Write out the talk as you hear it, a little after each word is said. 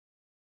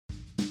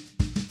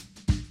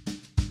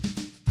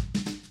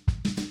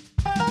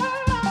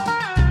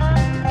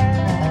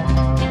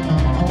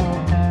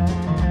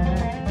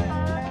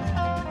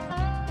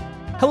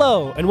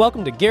Hello, and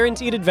welcome to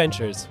Guaranteed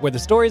Adventures, where the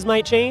stories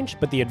might change,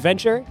 but the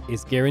adventure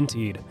is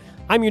guaranteed.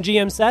 I'm your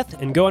GM, Seth,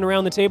 and going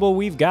around the table,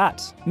 we've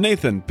got...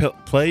 Nathan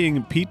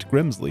playing Pete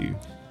Grimsley.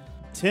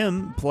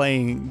 Tim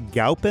playing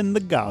Goblin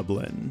the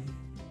Goblin.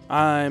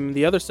 I'm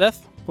the other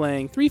Seth,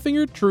 playing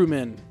Three-Fingered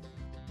Truman.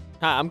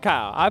 Hi, I'm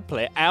Kyle. I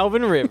play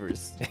Alvin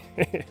Rivers.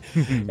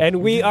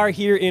 And we are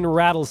here in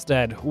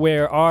Rattlestead,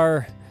 where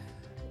our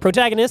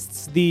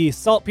protagonists, the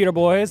Saltpeter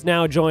Boys,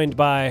 now joined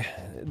by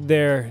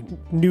their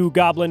new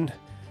goblin,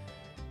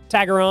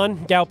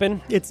 Tagaron,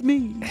 Galpin. It's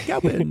me,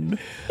 Goblin.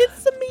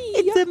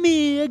 It's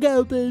me,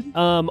 Goblin.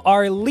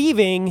 Are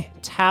leaving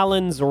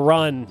Talon's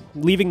Run,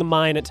 leaving the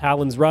mine at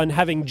Talon's Run,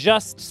 having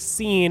just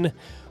seen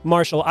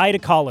Marshal Ida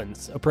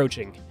Collins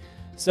approaching.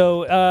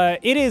 So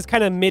it is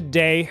kind of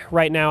midday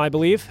right now, I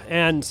believe.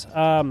 And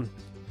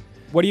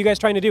what are you guys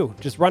trying to do?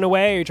 Just run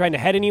away? Are you trying to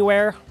head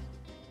anywhere?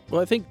 Well,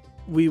 I think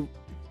we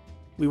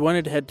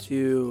wanted to head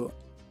to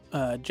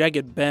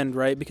Jagged Bend,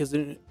 right? Because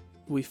then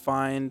we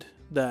find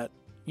that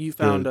you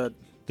found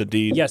The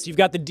deed. Yes, you've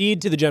got the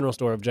deed to the general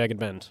store of Jagged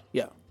Bend,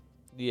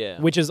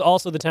 Yeah. which is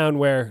also the town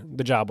where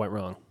the job went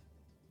wrong.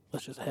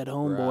 Let's just head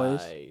home,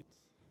 boys.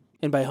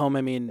 And by home,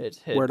 I mean Let's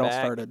head where it all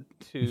back started.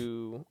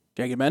 to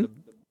Jagged Bend?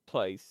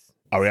 place.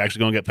 Are we actually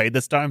going to get paid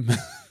this time?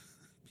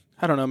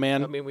 I don't know,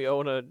 man. I mean, we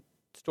own a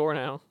store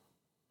now.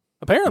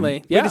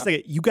 Apparently, yeah. Wait a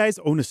second. You guys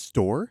own a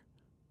store?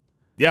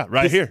 Yeah,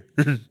 right here.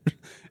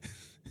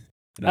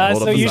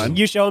 So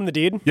you show him the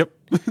deed? Yep.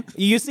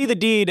 You see the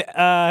deed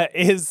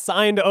is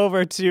signed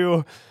over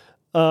to...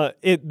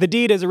 the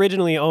deed is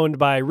originally owned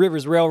by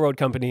Rivers Railroad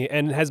Company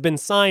and has been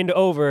signed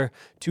over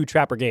to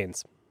Trapper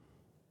Gaines.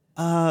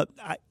 I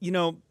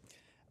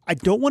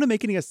don't want to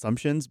make any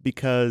assumptions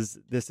because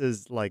this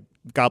is like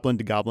Goblin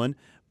to Goblin,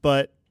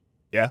 but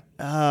Yeah.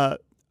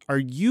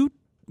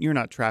 you're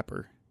not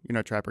Trapper. You're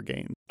not Trapper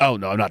Gaines. Oh,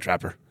 no, I'm not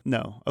Trapper.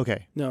 No.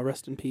 Okay. No,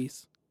 rest in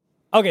peace.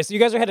 Okay, so you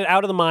guys are headed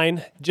out of the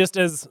mine just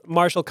as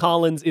Marshal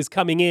Collins is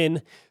coming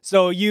in.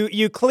 So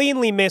you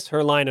cleanly miss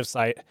her line of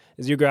sight.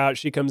 As you go out,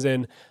 she comes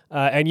in,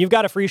 and you've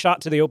got a free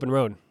shot to the open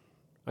road.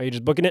 Are you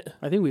just booking it?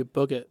 I think we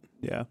book it.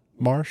 Yeah.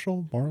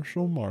 Marshall.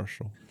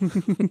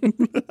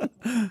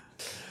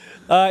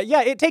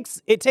 Yeah, it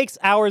takes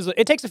hours.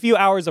 It takes a few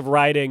hours of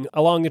riding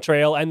along the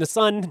trail, and the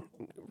sun.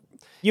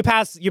 You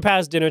pass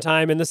dinner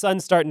time, and the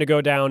sun's starting to go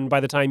down by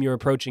the time you're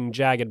approaching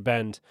Jagged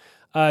Bend.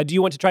 Do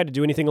you want to try to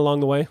do anything along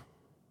the way?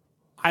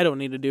 I don't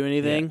need to do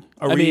anything.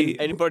 Yeah. I mean,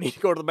 Anybody need to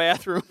go to the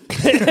bathroom?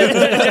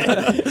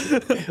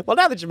 Well,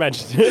 now that you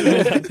mentioned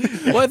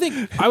it. well, I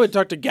think I would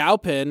talk to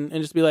Galpin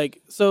and just be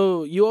like,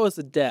 so you owe us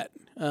a debt.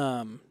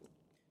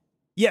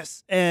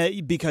 Yes,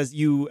 because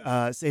you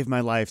saved my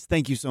life.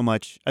 Thank you so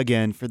much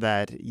again for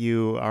that.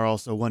 You are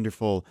also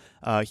wonderful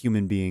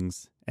human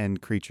beings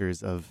and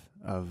creatures of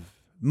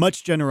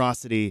much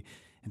generosity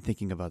and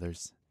thinking of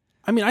others.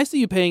 I mean, I see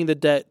you paying the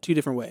debt two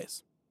different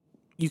ways.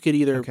 You could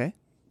either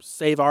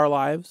save our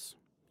lives.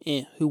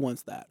 Who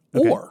wants that?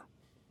 Okay. Or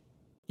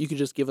you could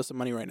just give us some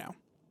money right now.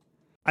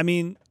 I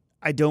mean,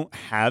 I don't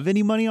have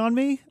any money on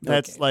me.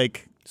 That's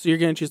like So you're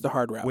going to choose the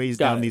hard route. weighs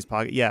Got down it. these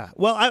pockets. Yeah.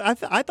 Well,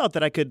 I thought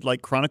that I could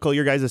like chronicle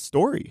your guys'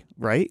 story,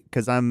 right?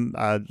 Because I'm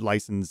a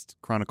licensed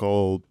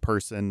chronicle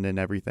person and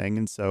everything,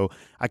 and so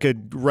I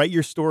could write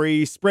your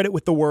story, spread it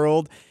with the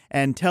world,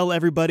 and tell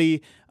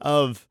everybody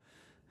of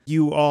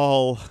you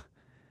all.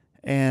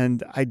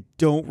 And I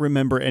don't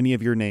remember any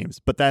of your names,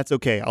 but that's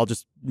okay. I'll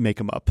just make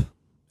them up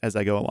as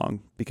I go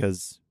along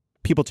because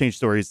people change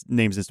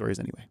names and stories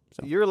anyway.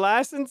 So. You're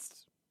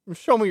licensed?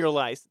 Show me your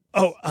license.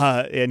 Oh,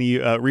 and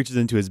he reaches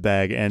into his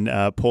bag and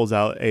pulls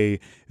out a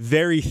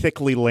very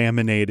thickly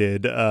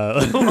laminated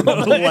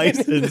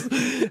license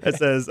that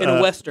says... In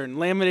a Western.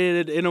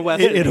 Laminated in a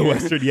Western. In a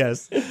Western,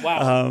 yes.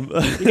 Wow.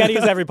 You got to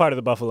use every part of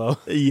the buffalo.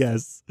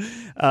 Yes.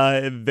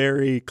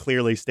 Very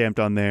clearly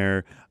stamped on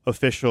there,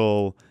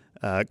 official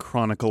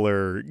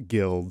chronicler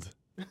guild,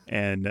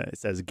 and it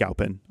says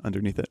Galpin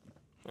underneath it.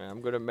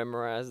 I'm going to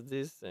memorize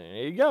this. There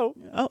you go.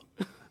 Oh,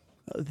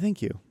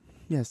 thank you.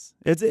 Yes.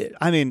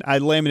 I mean, I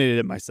laminated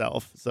it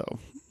myself, so...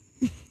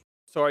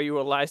 So are you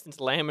a licensed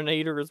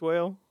laminator as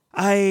well?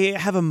 I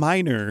have a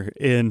minor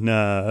in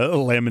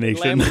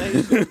lamination.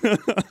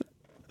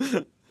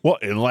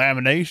 What, in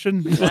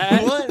lamination?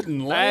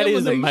 That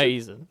is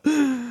amazing.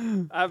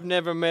 I've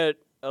never met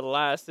a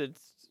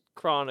licensed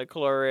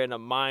chronicler and a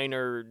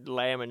minor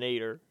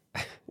laminator.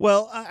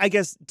 Well, I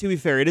guess, to be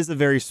fair, it is a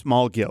very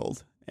small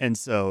guild. And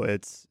so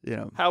it's,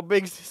 How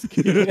big's this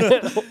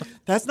guild?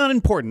 that's not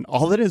important.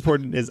 All that is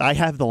important is I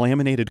have the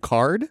laminated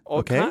card. Well,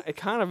 Okay. It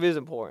kind of is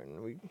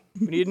important. We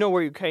need to know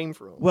where you came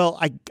from. Well,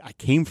 I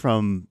came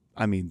from,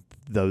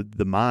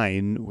 the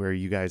mine where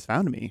you guys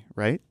found me,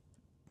 right?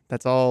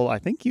 That's all I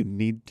think you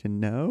need to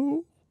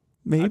know.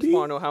 Maybe. I just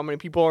want to know how many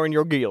people are in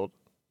your guild.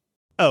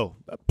 Oh,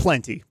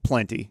 plenty.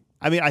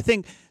 I mean, I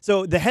think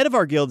so. The head of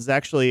our guild is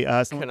actually.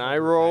 Can I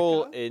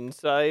roll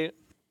insight?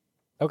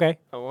 Okay.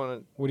 I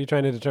want to. What are you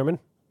trying to determine?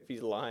 If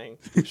he's lying.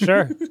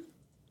 Sure.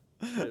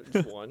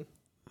 Just one.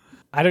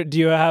 Do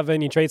you have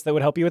any traits that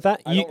would help you with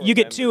that? I don't You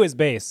get 2 as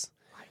base.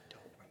 I don't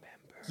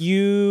remember.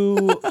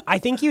 I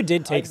think you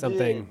did take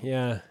something. did.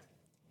 Yeah.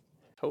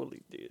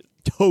 Totally did.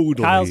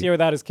 Totally. Kyle's here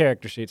without his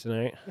character sheet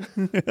tonight.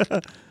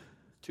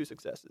 2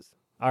 successes.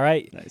 All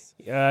right. Nice.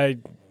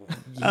 You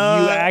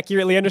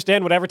accurately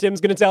understand whatever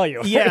Tim's going to tell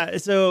you. Yeah,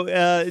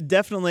 so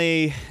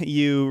definitely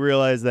you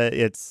realize that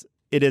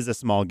it is a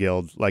small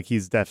guild. Like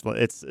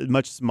it's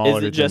much smaller.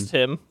 Is it just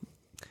him?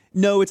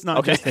 No, it's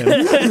not just him.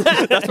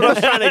 That's what I was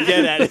trying to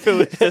get at. If it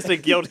was just a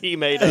guild he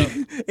made up.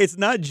 It's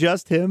not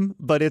just him,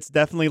 but it's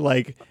definitely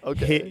like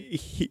Okay.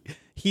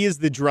 he is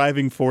the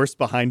driving force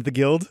behind the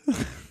guild.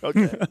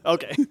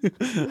 Okay.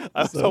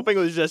 I was hoping it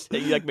was just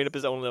he made up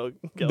his own little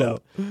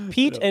guild. No.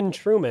 Pete and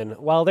Truman,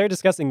 while they're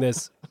discussing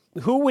this,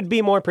 who would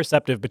be more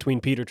perceptive between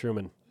Pete or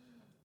Truman?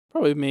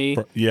 Probably me.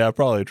 Yeah,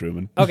 probably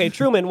Truman. Okay,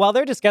 Truman, while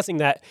they're discussing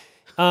that,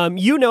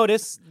 you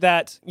notice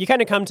that you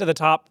kind of come to the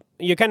top.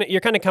 You're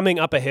kind of coming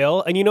up a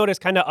hill, and you notice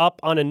kind of up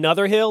on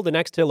another hill, the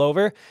next hill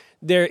over,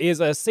 there is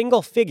a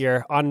single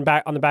figure on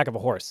the back of a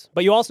horse.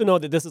 But you also know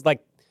that this is like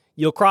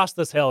you'll cross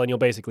this hill and you'll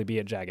basically be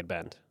at Jagged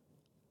Bend.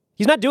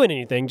 He's not doing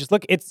anything. Just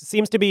look. It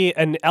seems to be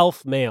an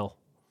elf male,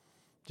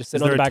 just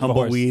sitting on the back of a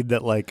horse. Is there a tumbleweed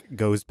that like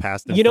goes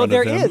past in You know front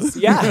there of him? is.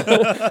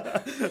 Yeah.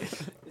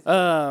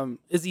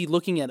 Is he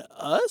looking at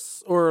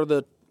us or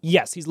the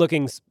Yes, he's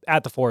looking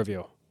at the four of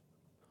you.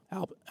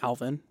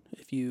 Alvin?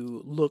 If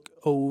you look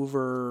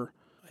over,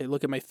 I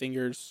look at my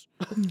fingers.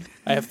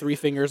 I have 3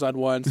 fingers on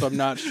one, so I'm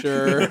not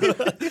sure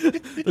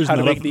There's how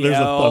to make the there's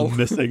L. a thumb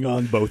missing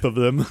on both of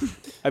them.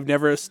 I've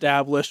never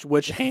established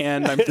which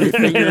hand I'm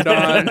 3-fingered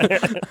on.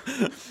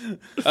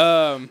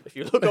 If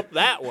you look up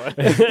that one,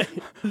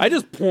 I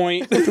just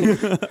point.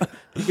 You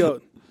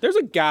go, there's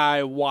a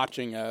guy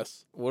watching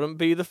us. wouldn't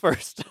be the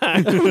first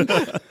time.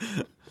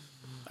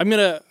 I'm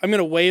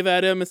gonna wave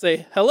at him and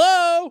say,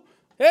 hello,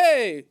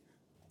 hey.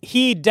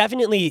 He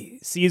definitely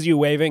sees you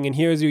waving and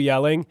hears you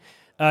yelling.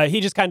 He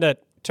just kind of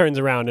turns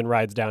around and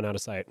rides down out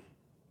of sight.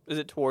 Is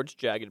it towards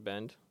Jagged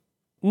Bend?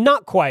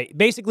 Not quite.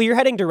 Basically, you're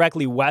heading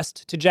directly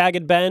west to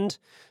Jagged Bend,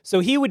 so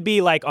he would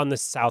be like on the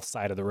south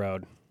side of the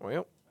road.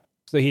 Well,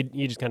 So he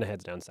just kind of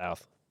heads down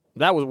south.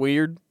 that was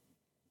weird.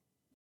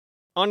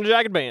 On to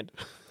Jagged Bend.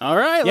 All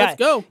right, let's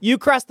go. You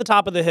crest the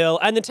top of the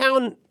hill, and the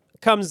town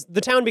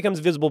becomes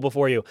visible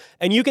before you,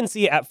 and you can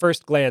see at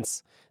first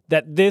glance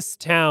that this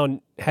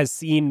town has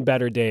seen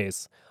better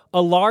days.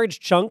 A large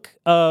chunk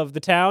of the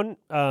town,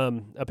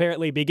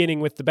 apparently beginning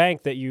with the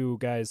bank that you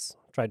guys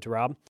tried to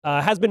rob,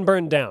 has been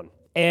burned down.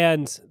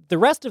 And the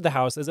rest of the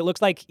houses, it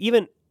looks like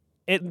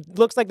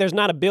there's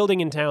not a building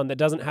in town that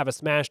doesn't have a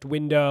smashed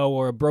window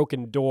or a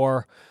broken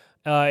door.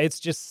 It's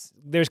just,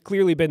 there's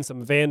clearly been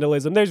some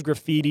vandalism. There's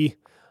graffiti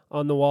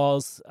on the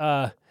walls.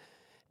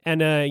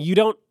 And you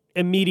don't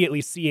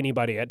immediately see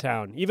anybody at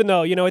town, even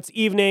though, it's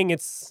evening,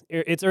 it's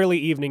early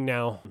evening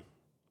now.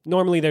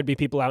 Normally there'd be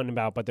people out and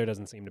about, but there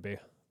doesn't seem to be.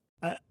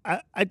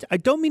 I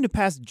don't mean to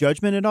pass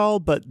judgment at all,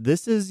 but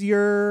this is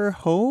your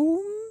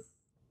home?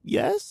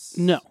 Yes?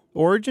 No.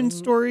 Origin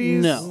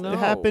stories No.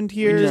 happened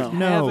here? We just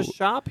no. have a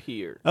shop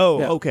here. Oh,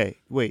 Yeah. okay.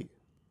 Wait.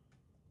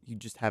 You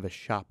just have a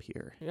shop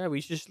here. Yeah,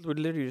 we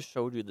literally just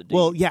showed you the deed.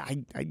 Well, yeah,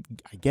 I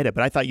get it,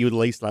 but I thought you would at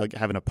least like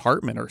have an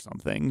apartment or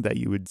something that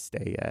you would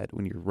stay at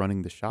when you're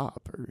running the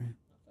shop. Or...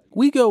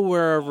 We go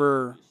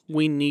wherever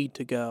we need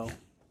to go.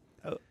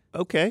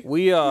 Okay.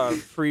 we are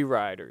free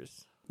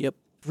riders. Yep.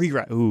 Free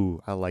ride.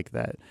 Ooh, I like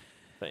that.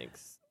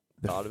 Thanks.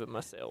 Thought of it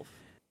myself.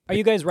 Are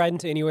you guys riding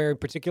to anywhere in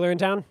particular in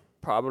town?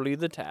 Probably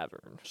the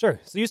tavern. Sure.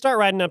 So you start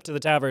riding up to the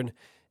tavern,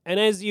 and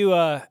as you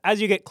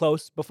get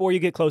close, before you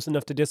get close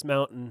enough to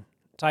dismount and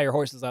tie your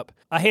horses up,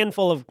 a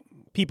handful of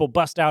people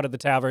bust out of the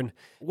tavern.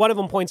 One of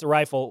them points a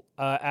rifle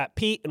at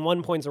Pete, and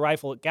one points a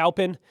rifle at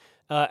Galpin,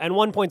 and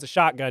one points a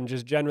shotgun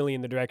just generally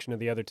in the direction of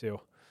the other two,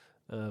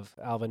 of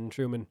Alvin and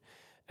Truman.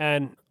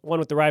 And one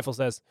with the rifle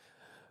says,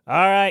 "All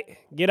right,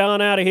 get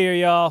on out of here,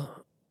 y'all.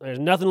 There's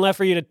nothing left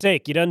for you to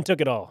take. You done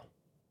took it all."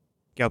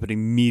 Galpin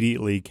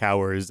immediately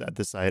cowers at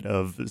the sight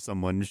of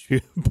someone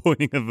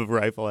pointing a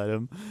rifle at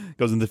him.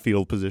 Goes into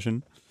fetal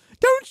position.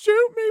 Don't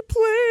shoot me,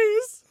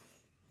 please.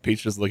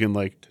 Pete's just looking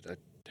like, did I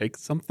take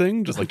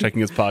something? Just like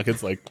checking his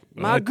pockets like,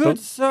 My I good don't-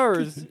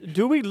 sirs,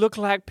 do we look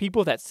like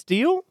people that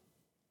steal?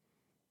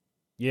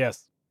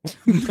 Yes.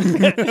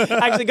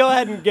 Actually, go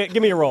ahead and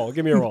give me a roll.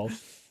 Give me a roll.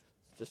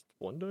 Just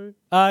one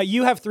day?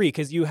 You have 3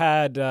 because you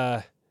had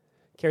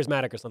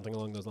charismatic or something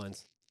along those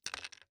lines.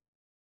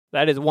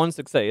 That is one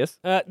success.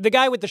 The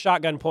guy with the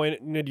shotgun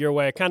pointed your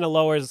way kind of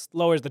lowers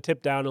the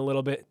tip down a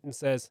little bit and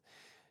says,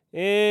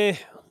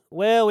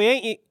 well,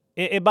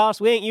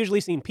 boss, we ain't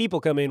usually seen people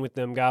come in with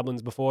them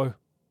goblins before."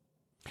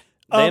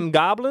 Them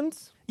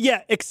goblins?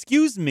 Yeah,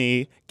 excuse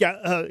me.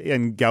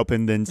 And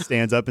Galpin then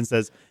stands up and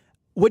says,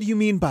 "What do you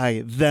mean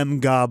by them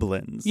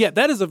goblins?" Yeah,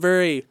 that is a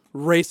very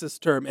racist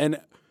term, and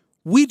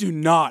we do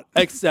not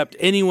accept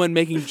anyone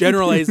making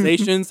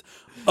generalizations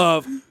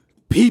of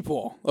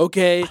people.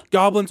 Okay,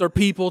 goblins are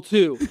people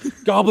too.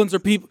 Goblins are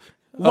people.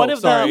 One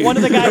of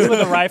the guys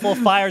with a rifle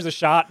fires a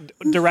shot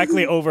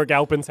directly over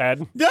Galpin's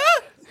head.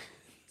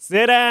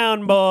 Sit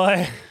down,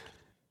 boy.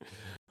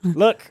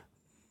 Look,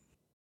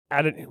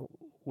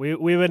 we've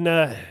been,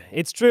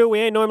 it's true, we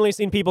ain't normally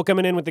seen people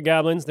coming in with the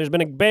goblins. There's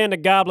been a band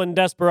of goblin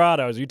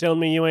desperados. You telling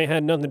me you ain't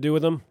had nothing to do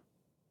with them?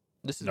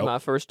 This is my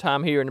first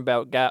time hearing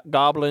about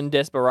goblin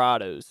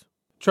desperados.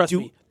 Trust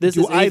me, this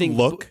is I anything.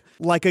 look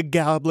like a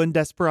goblin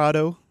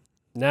desperado?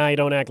 Nah, you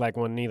don't act like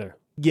one neither.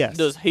 Yes.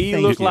 Does he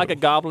Thank look you. like a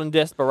goblin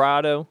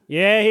desperado?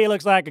 Yeah, he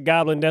looks like a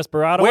goblin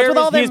desperado. Where What's with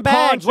is all them his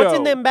bags? What's in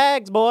poncho? them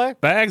bags, boy?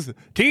 Bags,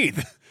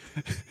 teeth.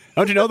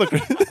 Don't you know don't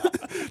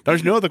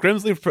you know the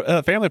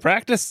Grimsley family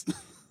practice?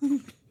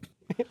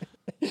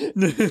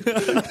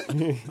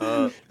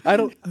 I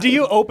don't. Do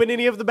you open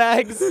any of the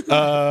bags?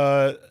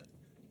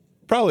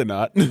 Probably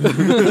not.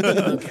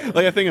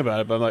 Like I think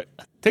about it, but I'm like,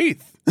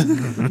 teeth.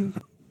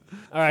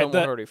 All right,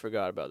 Someone already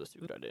forgot about the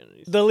secret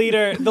identities. the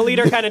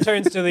leader kind of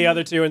turns to the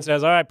other two and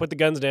says, "All right, put the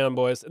guns down,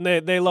 boys." And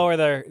they lower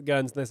their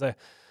guns and they say,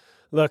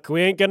 "Look,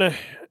 we ain't gonna.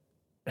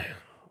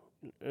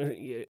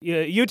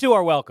 You two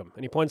are welcome."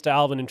 And he points to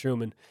Alvin and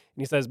Truman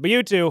and he says, "But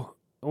you two,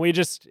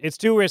 it's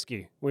too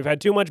risky. We've had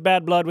too much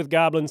bad blood with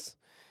goblins.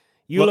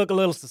 You look a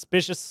little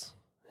suspicious,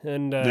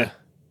 and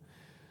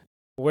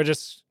we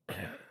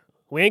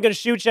ain't gonna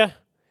shoot you,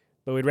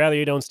 but we'd rather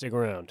you don't stick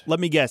around." Let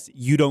me guess,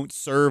 you don't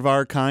serve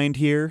our kind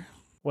here?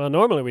 Well,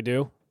 normally we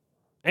do.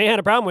 Ain't had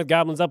a problem with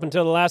goblins up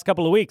until the last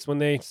couple of weeks when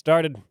they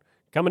started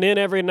coming in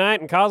every night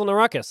and causing a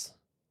ruckus.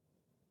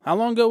 How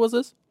long ago was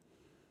this?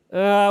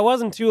 It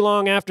wasn't too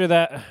long after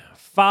that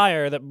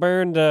fire that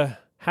burned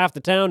half the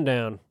town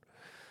down.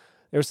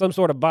 There was some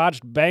sort of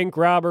botched bank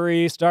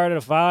robbery, started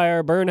a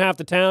fire, burned half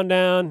the town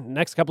down.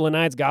 Next couple of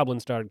nights,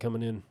 goblins started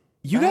coming in.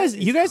 You guys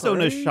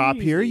own a shop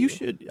here. You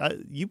should.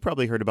 You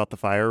probably heard about the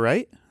fire,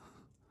 right?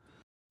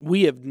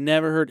 We have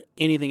never heard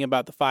anything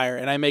about the fire,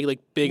 and I make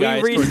like big We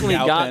eyes towards recently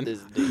got Galpin. this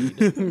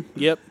deed.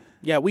 Yep.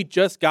 Yeah, we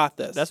just got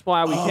this. That's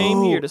why we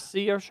came here to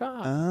see our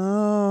shop.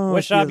 Oh,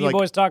 What so shop you are have, you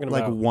boys talking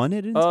Like about?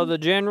 wanted? And The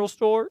general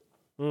store.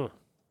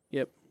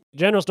 Yep.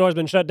 General store's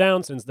been shut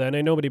down since then.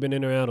 Ain't nobody been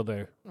in or out of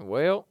there.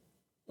 Well,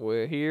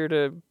 we're here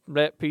to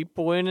let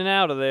people in and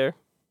out of there.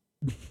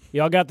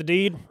 Y'all got the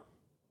deed?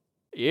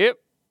 Yep.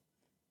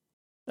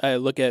 I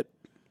look at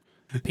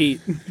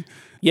Pete.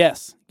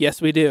 Yes,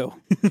 we do.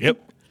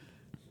 Yep.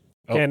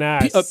 Oh. Can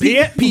I see Pete,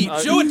 it? Pete,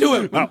 show it to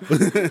him.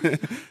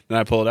 Then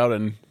I pull it out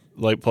and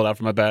pull it out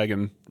from my bag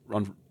and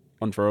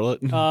unfurl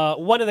it.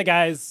 One of the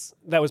guys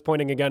that was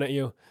pointing a gun at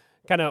you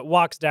kind of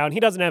walks down. He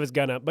doesn't have his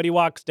gun up, but he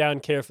walks down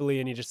carefully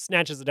and he just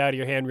snatches it out of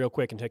your hand real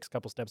quick and takes a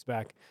couple steps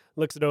back.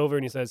 Looks it over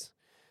and he says,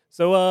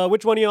 "So,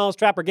 which one of y'all is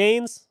Trapper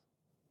Gaines?"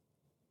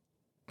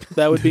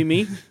 That would be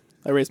me.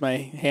 I raise my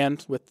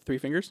hand with 3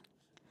 fingers.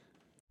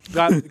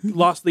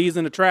 Lost these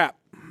in a trap,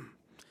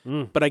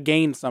 but I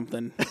gained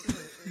something.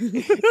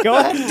 Go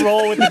ahead and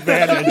roll with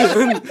advantage.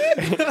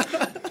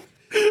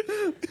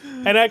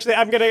 And actually,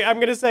 I'm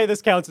gonna say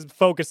this counts as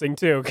focusing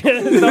too.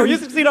 So you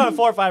succeed on a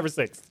 4, 5, or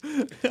 6.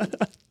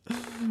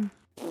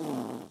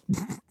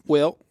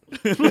 Well,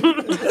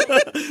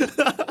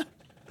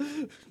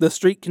 the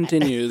streak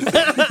continues.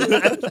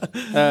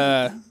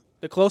 The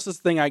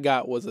closest thing I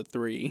got was a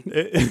 3.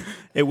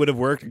 it would have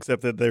worked,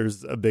 except that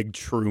there's a big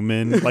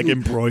Truman like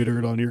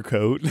embroidered on your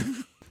coat.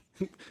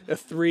 A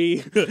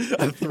 3.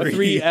 A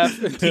 3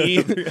 F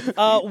T.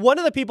 One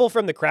of the people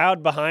from the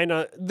crowd behind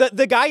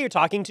the guy you're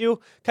talking to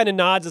kind of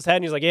nods his head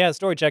and he's like, "Yeah, the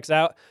story checks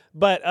out."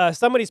 But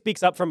somebody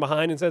speaks up from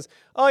behind and says,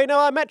 "Oh,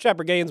 I met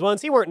Trapper Gaines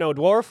once. He weren't no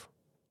dwarf."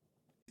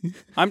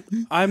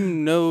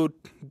 I'm no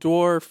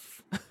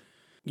dwarf.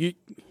 You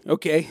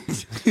okay?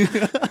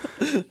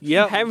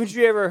 Yep. Haven't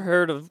you ever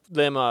heard of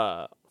them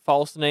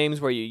false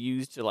names where you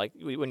used to like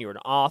when you were an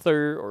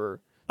author or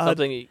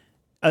something?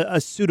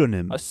 A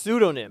pseudonym. A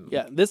pseudonym.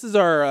 Yeah, this is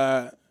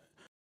our.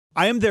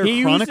 I am their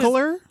He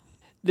chronicler.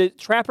 The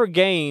Trapper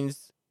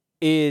Gaines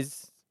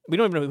is. We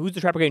don't even know who's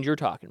the Trapper Gaines you're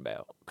talking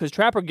about because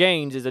Trapper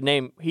Gaines is a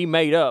name he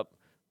made up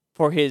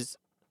for his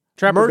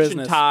Trapper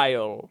business.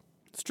 mercantile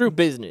It's true.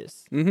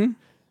 business, Mm-hmm.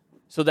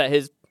 so that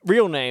his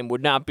real name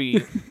would not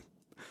be.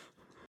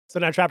 So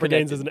now Trapper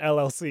Gaines Connected. is an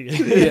LLC.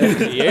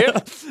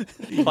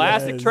 Yep.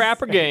 Classic Yes.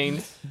 Trapper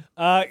Gaines.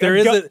 There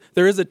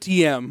is a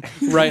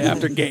TM right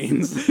after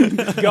Gaines.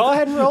 Go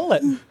ahead and roll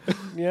it.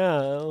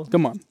 Yeah.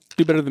 Come on,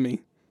 do better than me.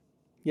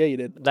 Yeah, you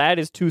did. That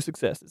is 2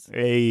 successes.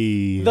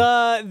 Hey.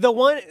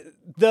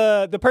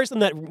 The person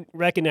that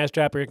recognized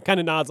Trapper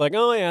kind of nods like,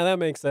 "Oh yeah, that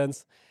makes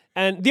sense."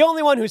 And the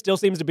only one who still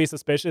seems to be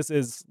suspicious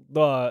is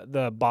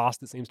the boss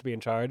that seems to be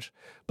in charge.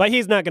 But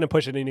he's not going to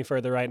push it any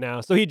further right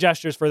now. So he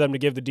gestures for them to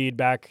give the deed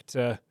back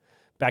to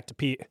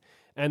Pete,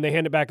 and they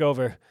hand it back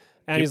over.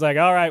 And he's like,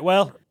 "All right,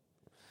 well,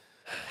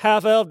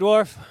 half-elf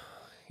dwarf,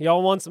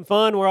 y'all want some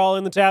fun? We're all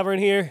in the tavern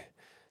here.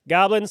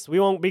 Goblins, we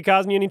won't be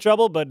causing you any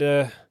trouble, but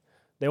they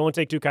won't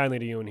take too kindly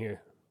to you in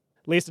here.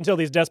 At least until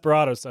these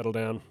desperados settle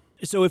down."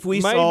 So if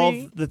we Maybe-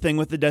 solve the thing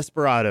with the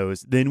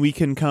desperados, then we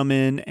can come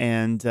in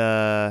and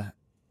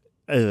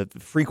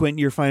frequent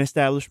your fine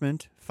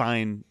establishment.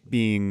 Fine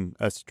being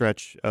a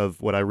stretch of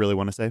what I really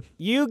want to say.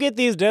 You get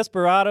these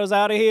desperados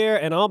out of here,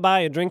 and I'll buy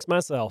you drinks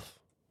myself.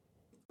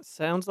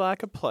 Sounds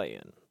like a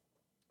plan.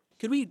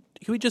 Could we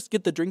just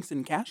get the drinks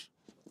in cash?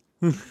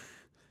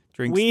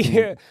 drinks.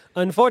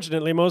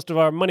 Unfortunately, a lot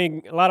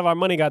of our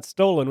money got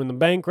stolen when the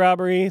bank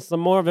robbery. Some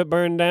more of it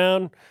burned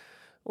down.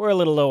 We're a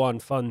little low on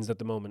funds at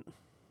the moment.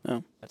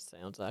 Oh. That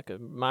sounds like a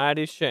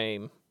mighty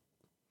shame.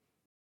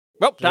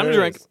 Well, time to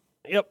drink.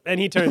 Yep, and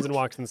he turns and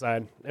walks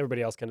inside.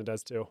 Everybody else kind of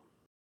does too.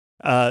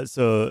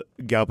 So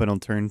Galpin will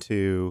turn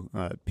to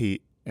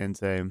Pete and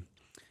say,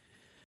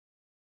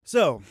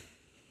 "So,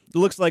 it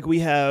looks like we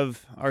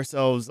have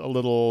ourselves a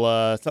little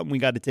something we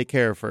got to take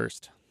care of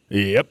first."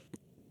 Yep.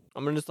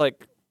 I'm going to just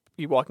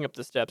be walking up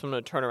the steps. I'm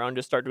going to turn around and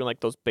just start doing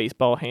those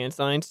baseball hand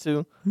signs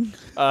too.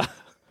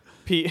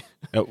 Pete.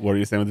 What are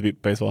you saying with the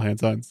baseball hand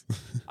signs?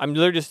 I'm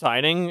literally just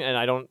signing, and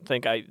I don't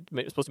think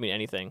it's supposed to mean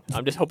anything.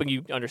 I'm just hoping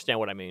you understand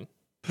what I mean.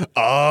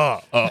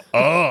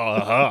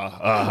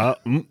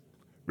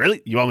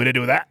 Really? You want me to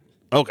do that?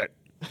 Okay.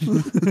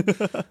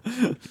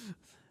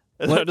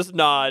 I'll just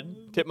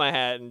nod, tip my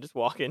hat, and just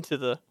walk into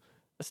the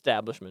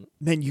establishment.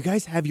 Man, you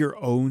guys have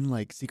your own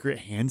secret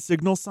hand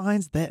signal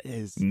signs? That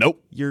is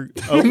Nope.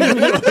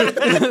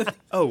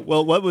 Oh,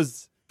 well, what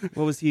was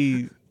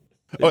he?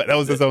 Oh, that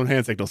was his own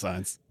hand signal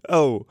signs.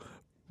 Oh,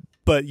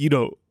 but you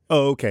don't.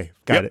 Oh, okay.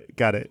 Got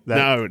it.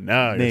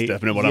 No, you're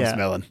stepping in what I'm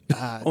smelling.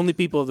 Only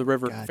people of the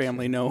River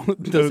family know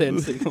those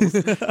hand signals.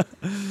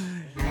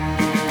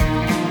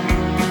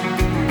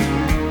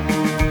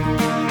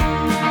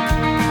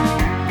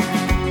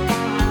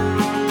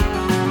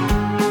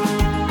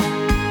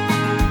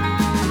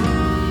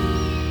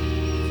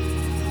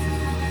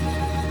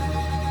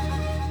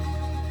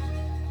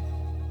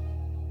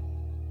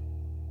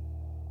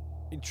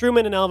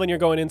 Truman and Alvin, you're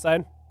going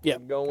inside. Yeah,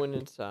 I'm going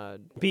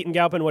inside. Pete and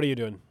Galpin, what are you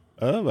doing?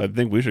 I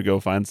think we should go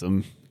find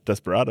some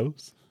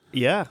desperados.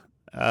 Yeah.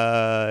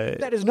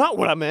 That is not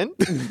what I meant.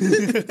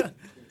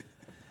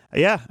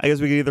 Yeah, I guess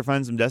we could either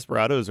find some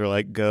desperados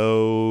or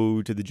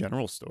go to the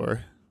general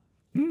store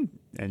and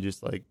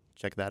just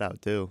check that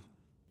out too.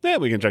 Yeah,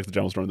 we can check the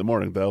general store in the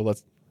morning though.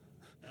 Let's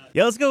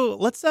go.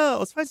 Let's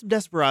find some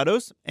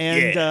desperados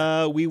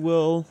and we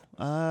will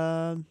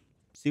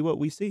see what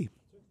we see,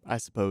 I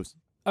suppose.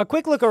 A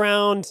quick look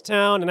around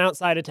town and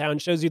outside of town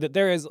shows you that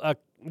there is a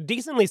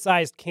decently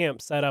sized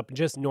camp set up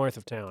just north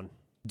of town.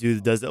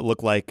 Does it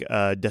look like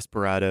a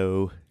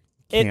desperado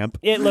camp?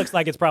 It looks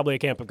like it's probably a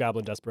camp of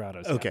goblin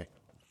desperados. Yeah. Okay.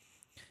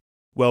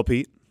 Well,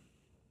 Pete.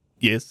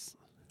 Yes.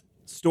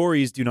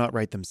 Stories do not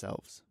write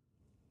themselves.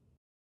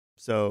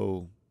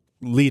 So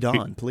lead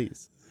on,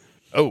 please.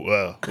 Okay.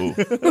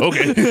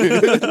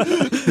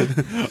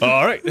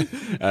 All right.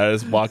 I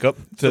just walk up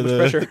to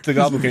the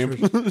goblin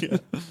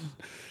camp.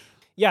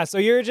 Yeah, so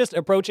you're just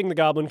approaching the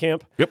goblin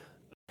camp. Yep.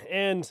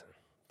 And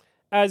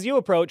as you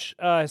approach,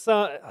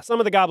 some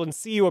of the goblins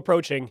see you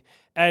approaching,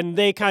 and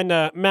they kind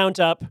of mount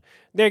up.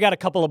 They got a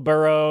couple of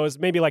burros,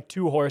 maybe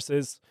 2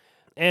 horses,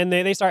 and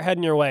they start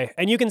heading your way.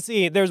 And you can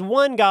see there's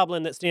one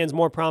goblin that stands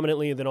more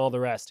prominently than all the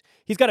rest.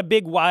 He's got a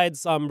big, wide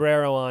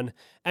sombrero on,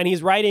 and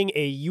he's riding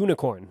a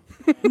unicorn.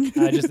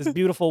 Just this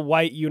beautiful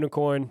white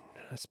unicorn,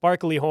 a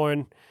sparkly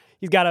horn.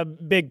 He's got a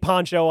big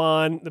poncho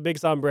on, the big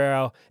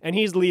sombrero, and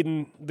he's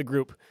leading the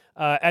group.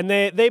 And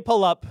they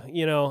pull up,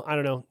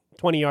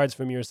 20 yards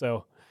from you or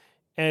so.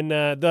 And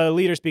the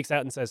leader speaks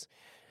out and says,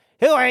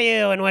 "Who are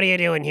you and what are you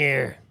doing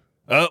here?"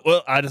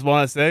 Well, I just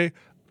want to say,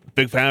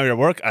 big fan of your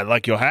work. I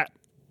like your hat.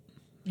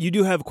 You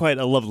do have quite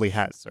a lovely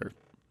hat, sir.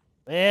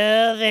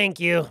 Well, thank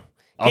you.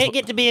 Can't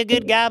get to be a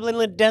good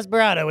goblin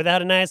desperado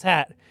without a nice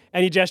hat.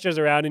 And he gestures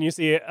around, and you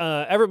see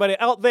everybody,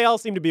 they all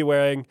seem to be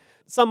wearing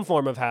some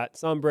form of hat.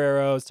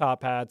 Sombreros,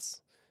 top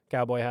hats,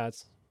 cowboy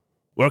hats.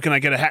 Where can I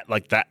get a hat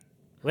like that?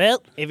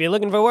 Well, if you're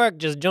looking for work,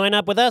 just join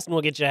up with us and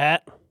we'll get you a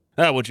hat.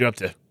 What you up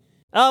to?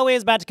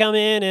 Always about to come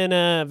in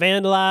and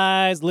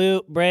vandalize,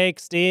 loot, break,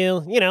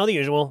 steal. The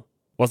usual.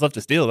 What's left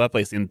to steal? That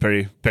place seemed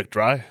pretty picked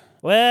dry.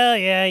 Well,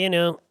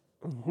 yeah,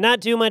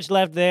 not too much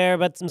left there,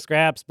 but some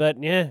scraps.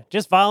 But yeah,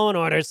 just following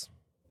orders.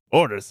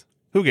 Orders?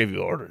 Who gave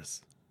you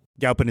orders?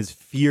 Galpin is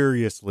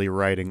furiously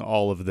writing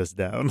all of this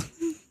down.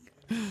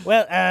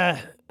 Well,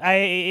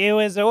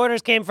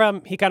 orders came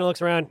from, he kind of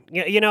looks around.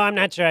 I'm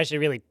not sure I should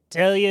really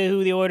tell you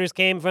who the orders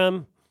came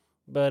from,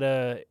 but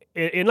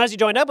unless you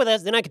joined up with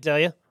us, then I could tell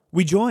you.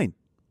 We join.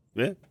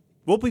 Yeah.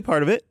 We'll be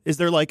part of it. Is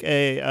there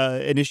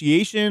a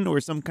initiation or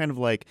some kind of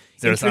Is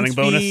there a signing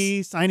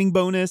bonus? Signing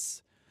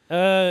bonus?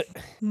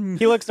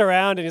 He looks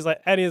around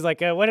and he's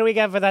like, what do we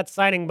got for that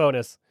signing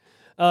bonus?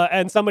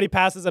 And somebody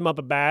passes him up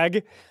a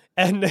bag,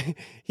 and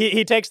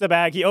he takes the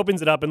bag, he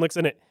opens it up and looks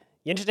in it.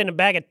 You interested in a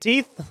bag of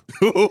teeth?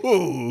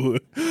 Ooh.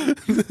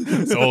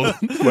 So,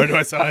 where do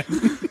I sign?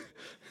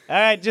 All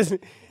right, just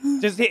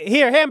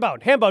here,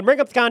 Hambone, bring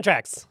up the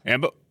contracts.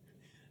 Hambone.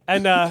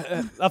 And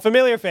a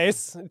familiar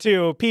face,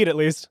 to Pete at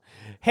least,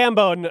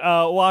 Hambone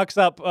walks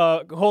up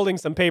holding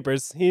some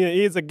papers.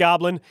 He's a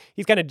goblin.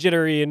 He's kind of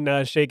jittery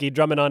and shaky,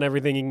 drumming on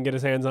everything he can get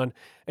his hands on.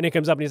 And he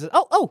comes up and he says,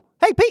 oh,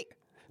 hey, Pete.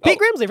 Pete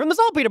Grimsley from the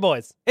Saltpeter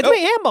Boys. It's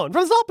me, Hambone,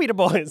 from the Saltpeter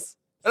Boys.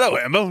 Hello,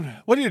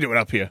 Hambone. What are you doing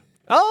up here?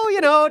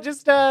 Oh,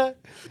 just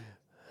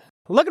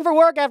Looking for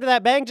work after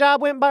that bank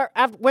job went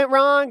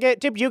wrong.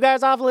 Tipped you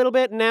guys off a little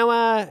bit, and now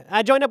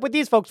I joined up with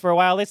these folks for a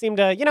while. They seem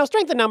to,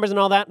 strengthen numbers and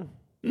all that.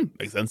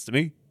 Makes sense to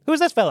me. Who's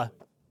this fella?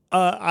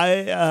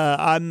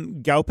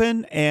 I'm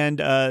Gaupin, and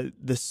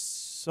the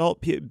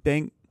Salt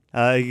Bank.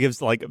 He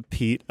gives like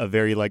Pete a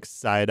very like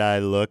side eye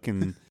look,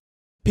 and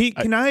Pete,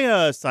 can I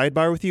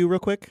sidebar with you real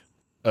quick?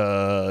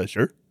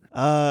 Sure.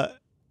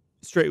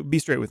 Be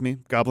straight with me.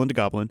 Goblin to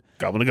goblin.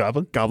 Goblin to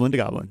goblin. Goblin to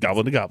goblin.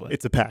 Goblin to goblin.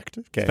 It's a pact.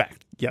 Okay. It's a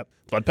pact. Yep.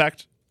 Blood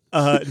pact? No,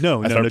 I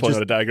no, started pulling just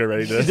out a dagger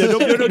ready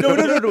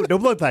to... no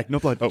blood pact. No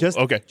blood. Oh, just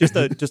okay. Just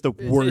a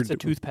word. It's a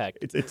tooth pack.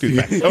 It's Tooth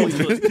pact. Oh.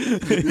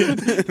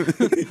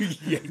 You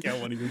yank out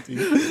one of your teeth.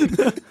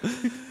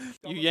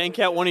 You yank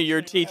out one of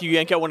your teeth, you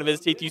yank out one of his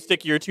teeth, you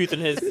stick your tooth in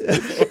his.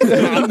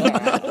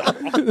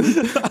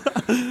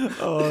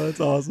 Oh, that's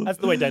awesome. That's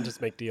the way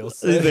dentists make deals.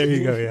 There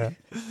you go. Yeah.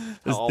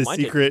 This Oh, the my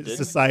secret dentist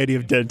did. society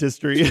of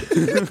dentistry.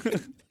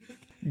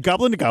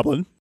 Goblin to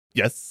goblin.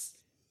 Yes.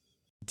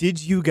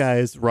 Did you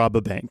guys rob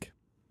a bank?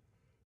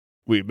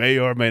 We may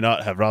or may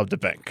not have robbed a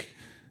bank.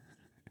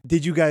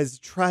 Did you guys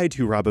try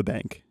to rob a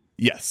bank?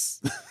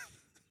 Yes.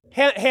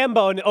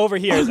 Hambone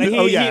overhears, and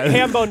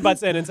Hambone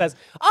butts in and says,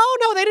 "Oh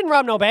no, they didn't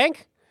rob no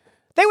bank.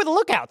 They were the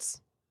lookouts."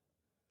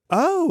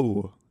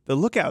 Oh, the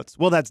lookouts.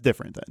 Well, that's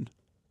different then.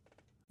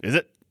 Is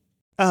it?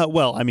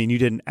 Well, I mean, you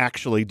didn't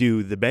actually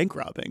do the bank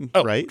robbing,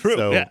 Oh, right? true.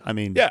 So, yeah. I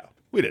mean, Yeah,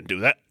 we didn't do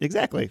that.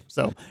 exactly.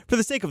 So, for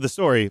the sake of the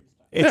story,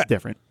 it's Yeah.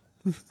 different.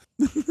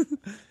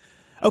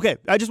 Okay,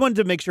 I just wanted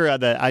to make sure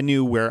that I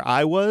knew where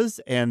I was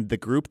and the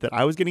group that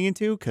I was getting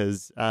into,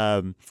 because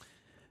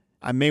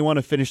I may want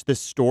to finish this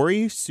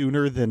story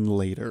sooner than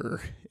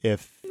later.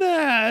 If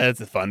Nah,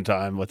 it's a fun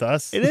time with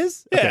us. it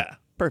is, Yeah. Okay,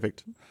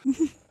 perfect.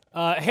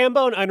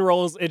 Hambone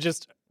unrolls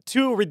just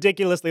two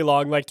ridiculously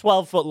long, like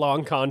 12-foot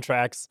long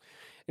contracts.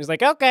 He's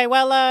like, "Okay,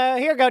 well,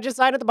 here you go. Just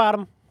sign at the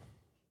bottom."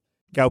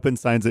 Gaupin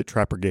signs it.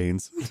 Trapper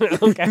gains.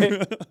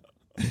 Okay.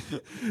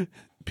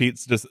 Pete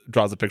just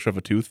draws a picture of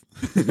a tooth.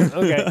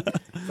 Okay.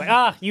 It's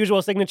like,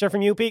 usual signature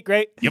from you, Pete.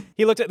 Great. Yep.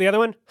 He looked at the other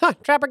one. Huh,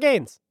 Trapper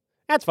Gaines.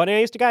 That's funny. I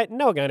used to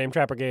know a guy named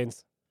Trapper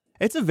Gaines.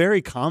 It's a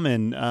very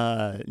common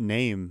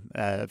name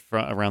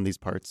around these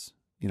parts.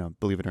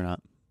 Believe it or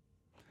not.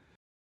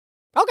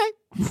 Okay.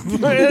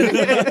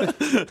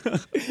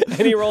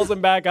 And he rolls him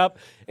back up.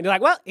 And he's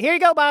like, "Well, here you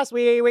go, boss.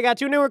 We got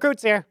 2 new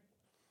recruits here.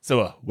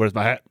 So, where's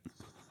my hat?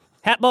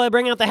 Hat boy,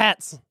 bring out the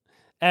hats."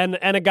 And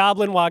a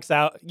goblin walks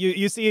out.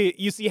 You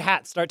see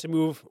hats start to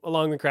move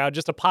along the crowd,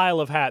 just a pile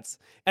of hats.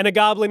 And a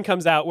goblin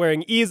comes out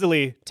wearing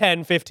easily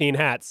 10, 15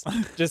 hats,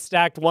 just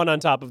stacked one on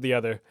top of the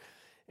other.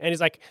 And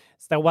he's like,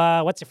 "So,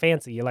 what's your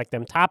fancy? You like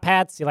them top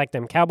hats? You like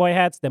them cowboy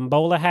hats? Them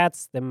bowler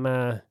hats? Them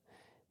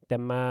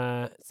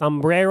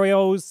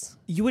sombreros?"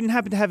 You wouldn't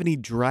happen to have any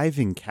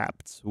driving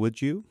caps, would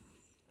you?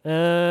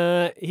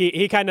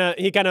 He kind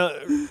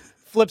of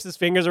flips his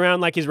fingers around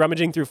like he's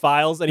rummaging through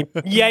files, and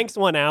he yanks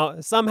one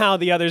out. Somehow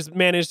the others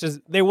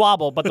they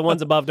wobble, but the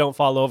ones above don't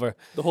fall over.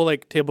 The whole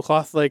like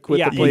tablecloth like with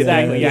Yeah, the plate.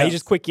 exactly. Yeah, Yeah. he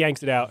just quick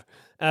yanks it out,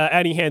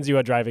 and he hands you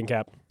a driving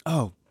cap.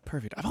 Oh,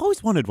 perfect. I've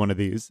always wanted one of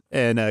these.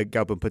 And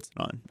Gaupin puts it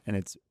on, and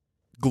it's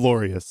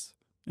glorious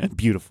and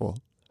beautiful.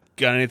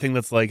 Got anything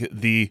that's like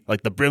the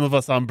brim of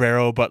a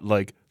sombrero, but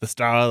like the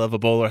style of a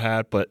bowler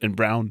hat, but in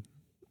brown?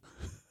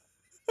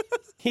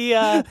 He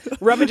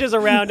rummages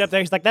around up there.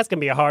 He's like, "That's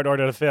gonna be a hard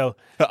order to fill."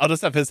 I'll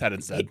just have his hat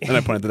instead. And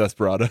I point at the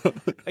Desperado.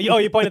 Oh,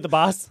 you point at the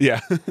boss? Yeah.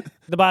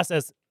 The boss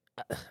says,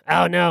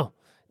 "Oh no,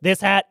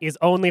 this hat is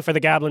only for the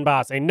goblin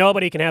boss, and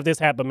nobody can have this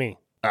hat but me."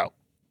 Oh.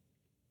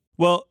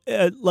 Well,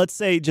 let's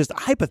say, just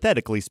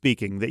hypothetically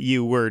speaking, that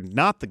you were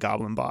not the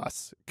goblin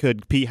boss.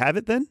 Could Pete have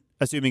it then?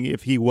 Assuming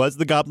if he was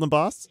the goblin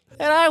boss?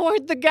 And I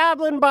weren't the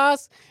goblin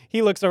boss.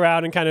 He looks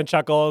around and kind of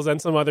chuckles,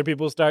 and some other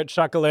people start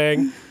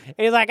chuckling. And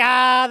he's like,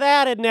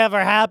 that'd never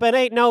happen.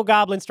 Ain't no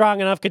goblin strong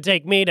enough could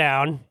take me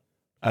down.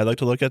 I'd like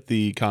to look at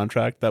the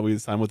contract that we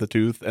signed with the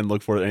Tooth and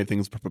look for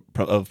anything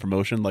of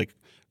promotion, like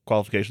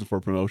qualifications for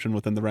promotion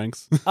within the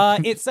ranks.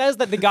 It says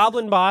that the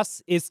goblin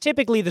boss is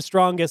typically the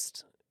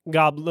strongest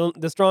goblin,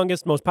 the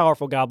strongest, most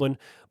powerful goblin,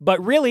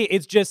 but really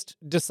it's just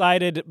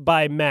decided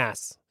by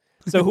mass.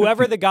 So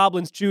whoever the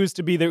goblins choose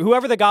to be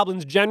whoever the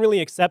goblins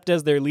generally accept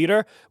as their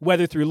leader,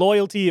 whether through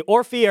loyalty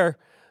or fear,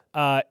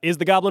 is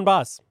the goblin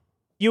boss.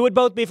 You would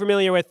both be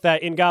familiar with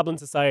that in goblin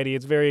society.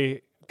 It's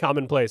very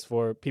commonplace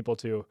for people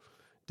to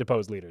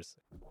depose leaders.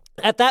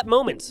 At that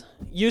moment,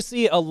 you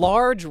see a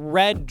large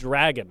red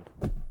dragon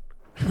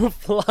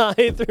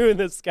fly through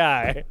the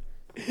sky.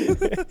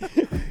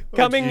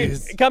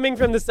 Coming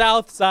from the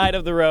south side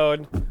of the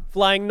road,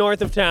 flying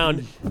north of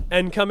town,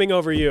 and coming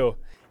over you.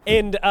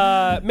 And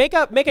make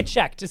a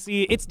check to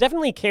see. It's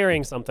definitely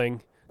carrying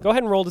something. Go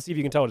ahead and roll to see if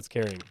you can tell what it's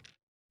carrying.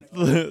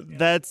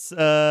 That's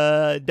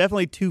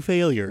definitely 2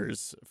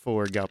 failures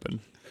for Gaupin.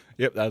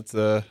 Yep, that's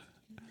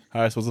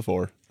highest was a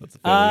 4. That's a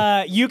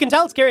failure. You can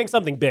tell it's carrying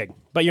something big,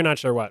 but you're not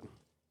sure what.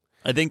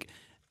 I think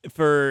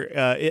for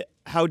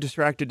how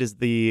distracted is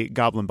the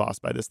goblin boss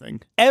by this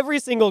thing? Every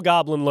single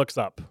goblin looks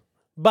up,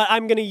 but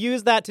I'm going to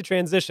use that to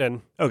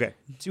transition Okay.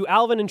 to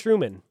Alvin and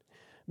Truman.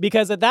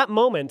 because at that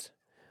moment,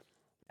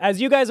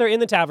 as you guys are in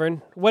the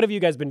tavern, what have you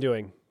guys been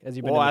doing as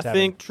you've been Well, in I the tavern?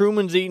 think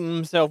Truman's eating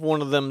himself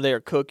one of them there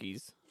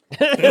cookies.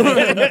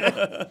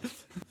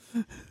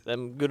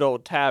 Them good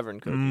old tavern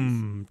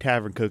cookies.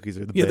 Tavern cookies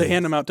are the Yeah, best. they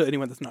hand them out to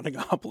anyone that's not a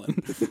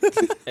goblin.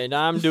 And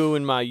I'm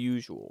doing my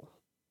usual.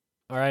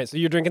 All right, so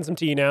you're drinking some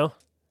tea now.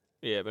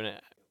 Yeah,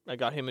 but I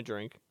got him a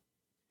drink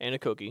and a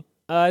cookie.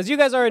 As you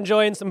guys are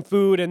enjoying some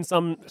food and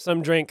some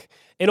drink,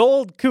 an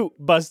old coot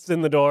busts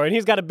in the door, and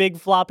he's got a big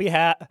floppy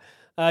hat.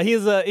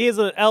 He's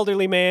an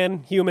elderly man,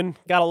 human,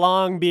 got a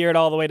long beard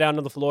all the way down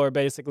to the floor,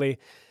 basically.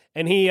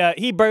 And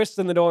he bursts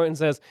in the door and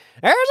says,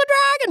 "There's a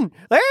dragon!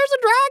 There's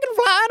a dragon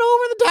flying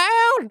over the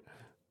town!"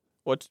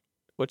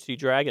 What's he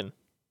dragging?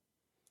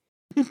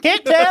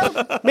 Can't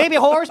tell. Maybe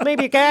a horse,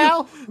 maybe a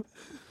cow.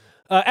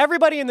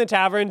 Everybody in the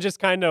tavern just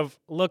kind of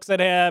looks at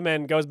him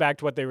and goes back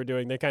to what they were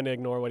doing. They kind of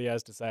ignore what he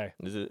has to say.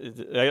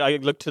 I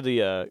look to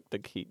the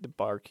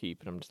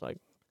barkeep, and I'm just like,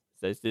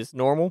 is this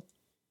normal?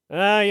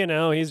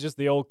 He's just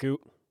the old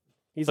coot.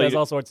 He So says you-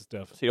 all sorts of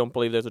stuff. So you don't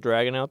believe there's a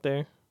dragon out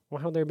there?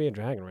 Why would there be a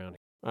dragon around here?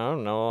 I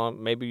don't know.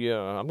 Maybe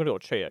I'm gonna go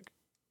check.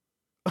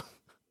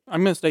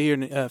 I'm going to stay here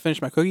and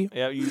finish my cookie.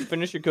 Yeah, you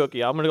finish your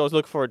cookie. I'm gonna go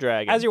look for a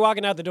dragon. As you're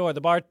walking out the door,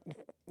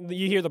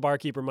 you hear the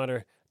barkeeper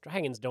mutter,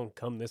 "Dragons don't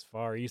come this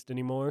far east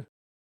anymore.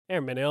 There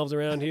haven't been elves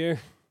around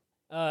here."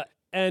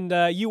 And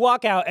you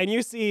walk out and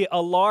you see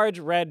a large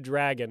red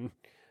dragon.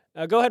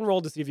 Go ahead and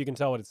roll to see if you can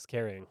tell what it's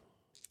carrying.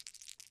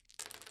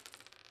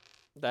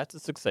 That's a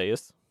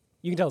success.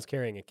 You can tell it's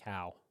carrying a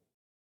cow.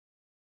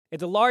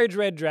 It's a large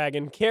red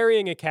dragon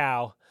carrying a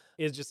cow,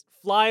 is just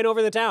flying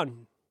over the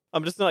town.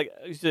 I'm just like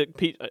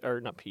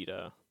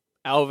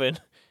Alvin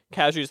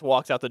casually just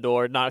walks out the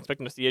door, not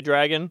expecting to see a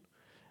dragon,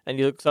 and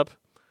he looks up,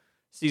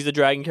 sees the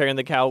dragon carrying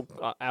the cow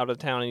out of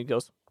town, and he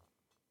goes,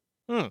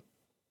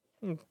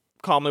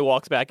 calmly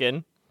walks back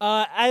in.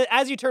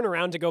 As you turn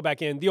around to go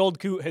back in, the old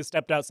coot has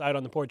stepped outside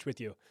on the porch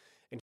with you.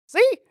 And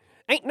see?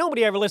 Ain't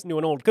nobody ever listened to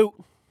an old coot.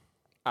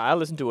 I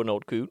listened to an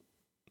old coot.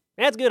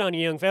 That's good on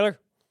you, young feller.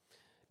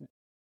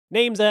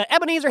 Name's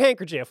Ebenezer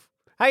Handkerchief.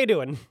 How you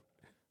doing?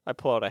 I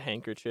pull out a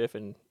handkerchief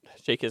and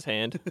shake his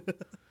hand.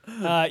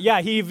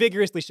 Yeah, he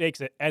vigorously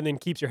shakes it and then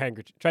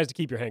tries to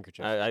keep your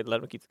handkerchief. I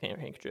let him keep the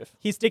handkerchief.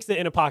 He sticks it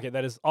in a pocket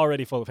that is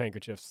already full of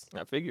handkerchiefs.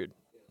 I figured.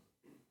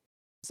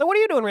 So what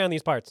are you doing around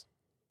these parts?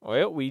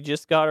 Well, we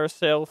just got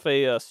ourselves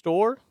a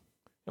store,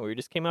 and we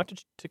just came out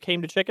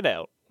to check it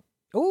out.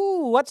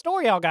 Ooh, what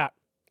store y'all got?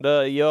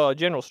 The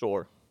general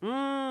store.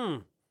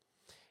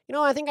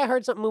 I think I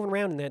heard something moving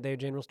around in that there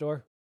general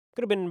store.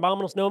 Could have been an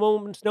abominable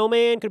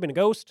snowman, could have been a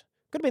ghost,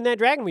 could have been that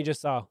dragon we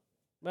just saw.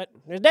 But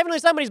there's definitely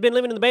somebody's been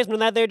living in the basement of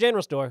that there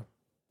general store.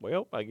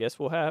 Well, I guess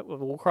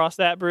we'll cross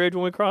that bridge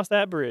when we cross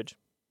that bridge.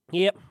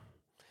 Yep.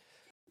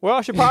 Well,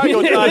 I should probably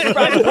go tell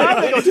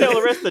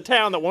the rest of the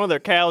town that one of their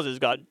cows has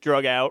got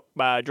drug out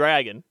by a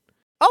dragon.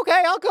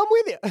 Okay, I'll come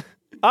with you.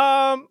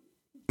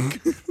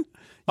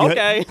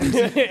 Okay.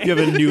 You have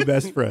a new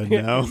best friend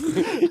now.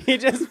 He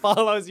just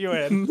follows you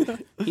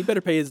in. He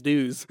better pay his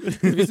dues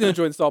if he's going to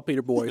join the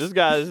Saltpeter Boys. This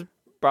guy's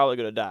probably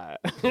gonna die.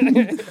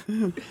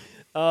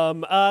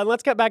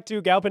 Let's cut back to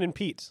Galpin and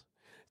Pete.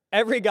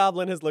 Every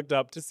goblin has looked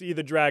up to see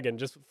the dragon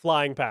just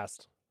flying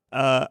past.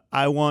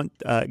 I want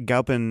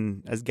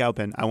Galpin,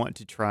 I want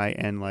to try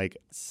and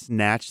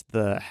snatch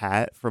the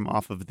hat from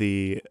off of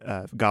the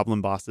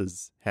goblin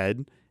boss's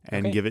head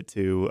and Okay. give it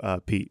to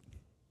Pete.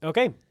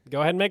 Okay,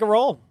 go ahead and make a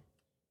roll.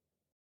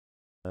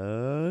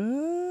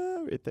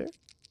 Right there.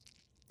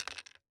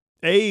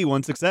 Hey,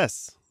 one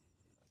success.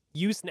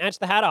 You snatch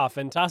the hat off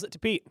and toss it to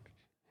Pete.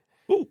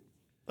 Ooh,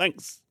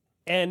 thanks.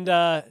 And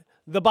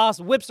the boss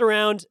whips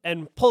around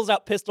and pulls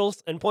out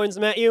pistols and points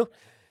them at you.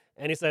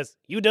 And he says,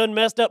 "You done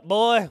messed up,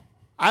 boy."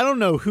 I don't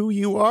know who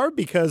you are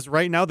because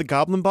right now the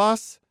goblin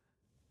boss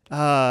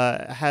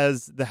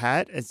has the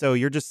hat, and so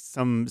you're just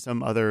some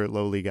other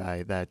lowly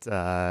guy that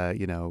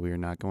we're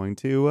not going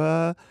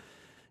to.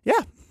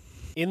 Yeah.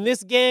 In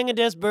this gang of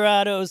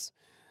desperados,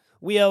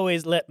 we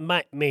always let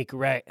might make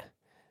right.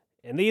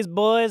 And these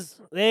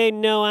boys, they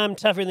know I'm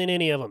tougher than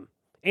any of them.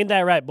 Ain't that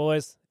right,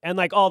 boys? And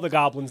all the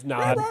goblins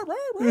nod.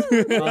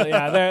 Well,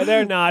 yeah,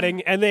 they're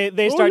nodding, and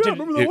they start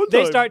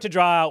to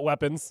draw out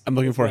weapons. I'm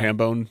looking for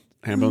Hambone's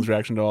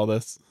reaction to all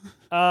this.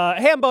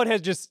 Hambone has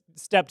just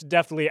stepped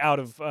deftly out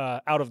of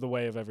the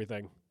way of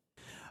everything.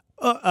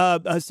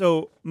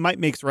 So might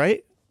makes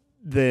right.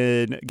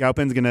 Then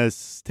Galpin's gonna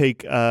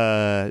take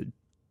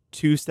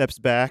 2 steps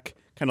back,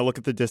 kind of look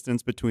at the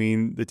distance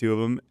between the two of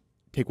them,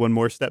 take one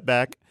more step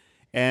back,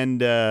 and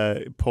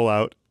pull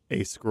out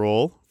a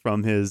scroll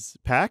from his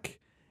pack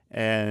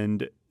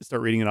and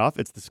start reading it off.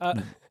 It's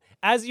the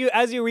as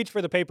you reach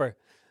for the paper,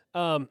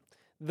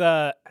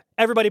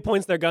 everybody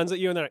points their guns at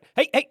you and they're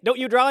like, hey, don't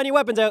you draw any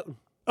weapons out.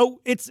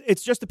 Oh, it's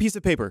just a piece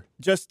of paper.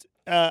 Just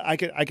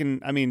I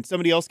mean,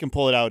 somebody else can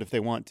pull it out if they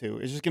want to.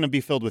 It's just going to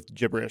be filled with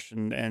gibberish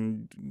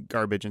and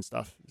garbage and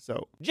stuff.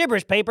 So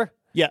Gibberish paper?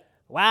 yeah.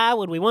 Why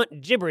would we want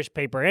gibberish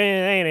paper? It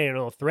ain't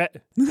no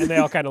threat. And they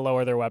all kind of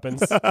lower their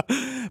weapons.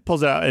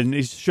 Pulls it out and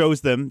he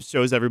shows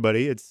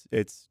everybody.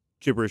 It's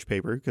gibberish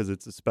paper because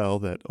it's a spell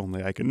that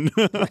only I can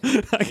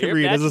I can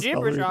read as a That's spell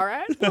gibberish, reader. all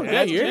right. Yeah,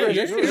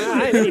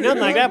 I ain't seen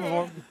nothing like that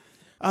before.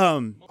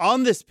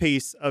 On this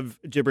piece of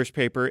gibberish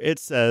paper, it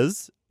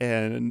says,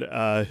 and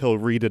he'll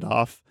read it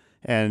off,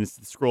 and it's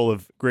the scroll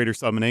of greater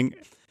summoning.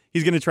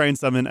 He's going to try and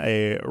summon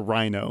a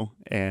rhino,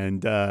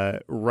 and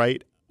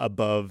right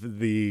above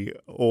the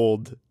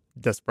old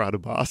Desperado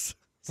boss,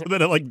 so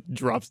that it like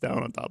drops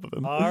down on top of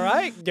him. All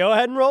right, go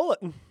ahead and roll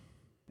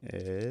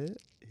it.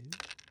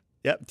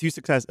 Yep, 2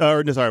 success.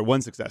 Or no, sorry,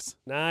 1 success.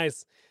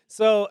 Nice.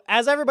 So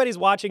as everybody's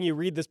watching you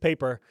read this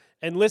paper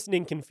and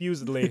listening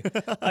confusedly,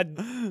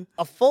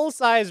 a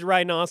full-sized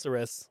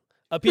rhinoceros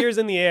appears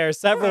in the air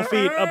several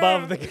feet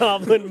above the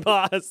goblin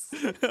boss.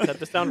 Is that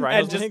the sound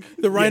rhinos just- make?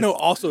 The rhino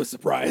also is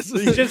surprised.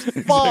 He just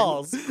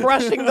falls,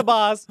 crushing the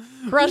boss,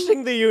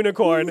 crushing the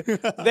unicorn.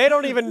 They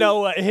don't even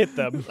know what hit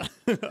them.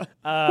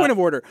 Point of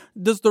order.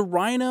 Does the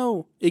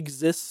rhino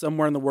exist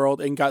somewhere in the world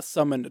and got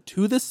summoned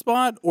to this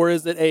spot, or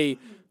is it a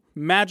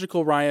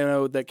magical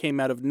rhino that came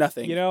out of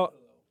nothing? You know,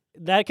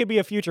 that could be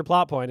a future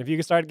plot point if you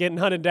could start getting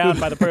hunted down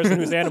by the person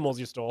whose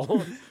animals you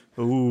stole.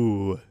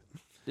 Ooh.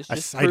 This A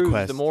just side proves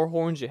quest. the more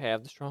horns you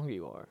have, the stronger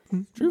you are.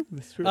 True.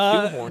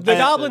 The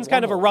goblins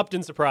kind of erupt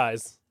in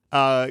surprise.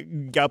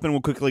 Galpin will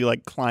quickly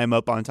like climb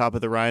up on top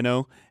of the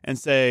rhino and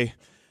say,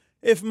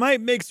 "If might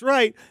makes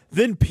right,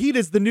 then Pete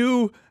is the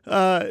new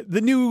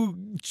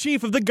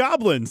chief of the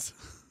goblins."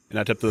 And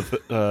I tip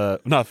the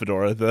not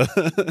fedora, the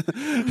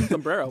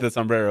Sombrero. the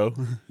sombrero,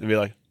 and be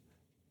like,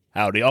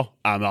 "Howdy, all.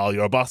 I'm all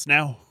your boss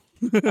now."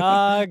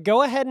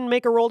 Go ahead and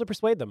make a roll to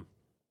persuade them.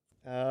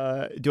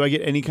 Do I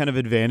get any kind of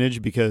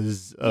advantage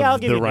because of Yeah, I'll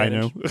give the you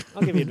rhino? advantage.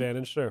 I'll give you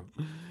advantage, sure.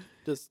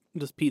 Does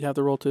Pete have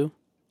the roll too?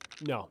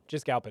 No,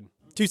 just Galpin.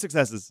 2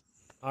 successes.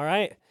 All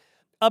right.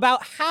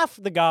 About half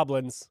the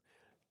goblins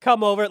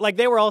come over, like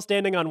they were all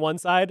standing on one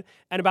side,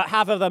 and about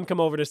half of them come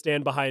over to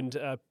stand behind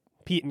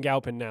Pete and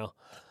Galpin now.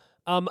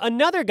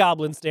 Another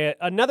goblin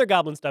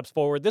steps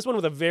forward. This one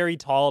with a very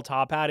tall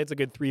top hat. It's a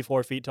good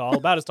 3-4 feet tall,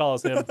 about as tall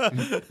as him.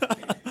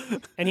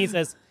 And he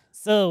says,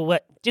 "So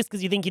what? Just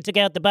because you think you took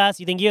out the boss,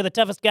 you think you're the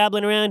toughest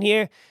goblin around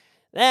here?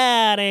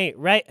 That ain't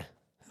right.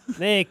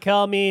 They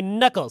call me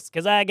Knuckles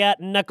because I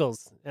got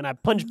knuckles and I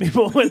punch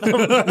people with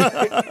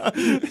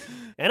them.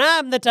 And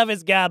I'm the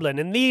toughest goblin,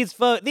 and these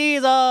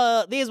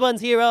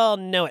ones here all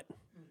know it."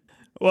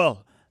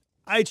 Well,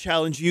 I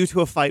challenge you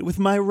to a fight with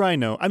my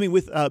rhino. I mean,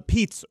 with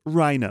Pete's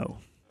rhino.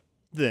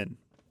 Then,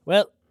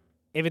 Well,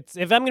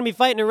 if I'm gonna be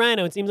fighting a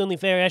rhino, it seems only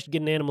fair I should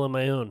get an animal of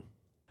my own.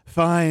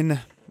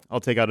 fine. I'll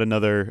take out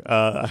another.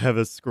 I have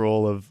a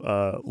scroll of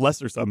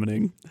lesser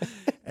summoning,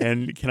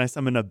 and can I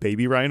summon a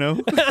baby rhino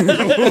with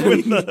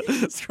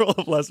the scroll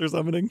of lesser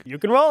summoning? You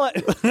can roll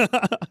it.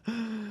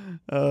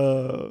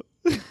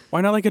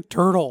 Why not like a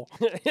turtle?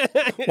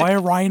 Why a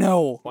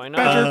rhino? Why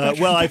not?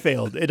 Well, I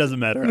failed. It doesn't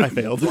matter. I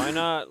failed. Why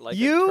not like a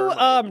You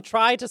termite?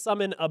 try to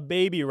summon a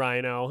baby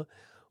rhino.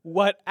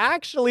 What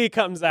actually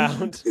comes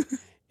out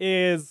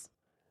is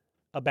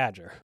a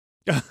badger.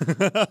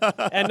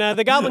 And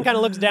the goblin kind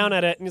of looks down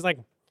at it and he's like,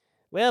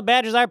 "Well,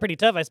 badgers are pretty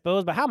tough, I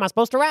suppose, but how am I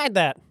supposed to ride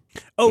that?"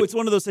 Oh, it's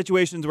one of those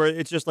situations where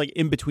it's just like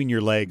in between your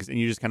legs, and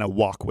you just kind of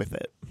walk with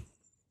it.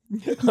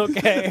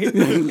 Okay.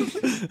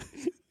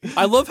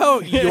 I love how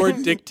you're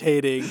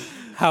dictating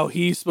how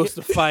he's supposed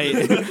to fight.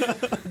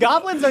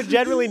 Goblins are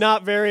generally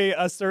not very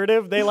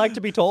assertive. They like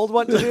to be told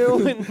what to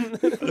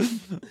do.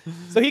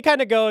 So he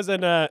kind of goes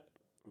and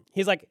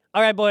he's like,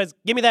 "All right, boys,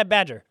 give me that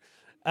badger."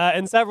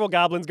 And several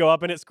goblins go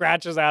up and it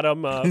scratches at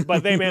him,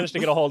 but they manage to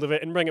get a hold of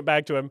it and bring it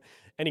back to him.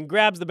 And he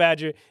grabs the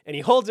badger and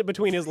he holds it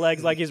between his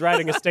legs like he's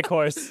riding a stick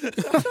horse.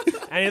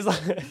 And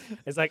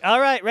he's like,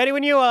 "All right, ready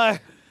when you are."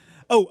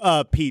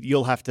 Oh, Pete,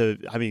 you'll have to.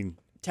 I mean,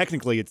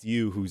 technically, it's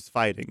you who's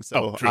fighting, so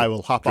Oh, true. I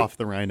will hop off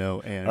the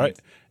rhino and. All right,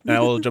 and I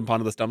will jump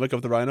onto the stomach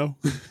of the rhino.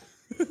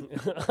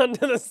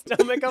 Under the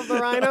stomach of the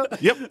rhino?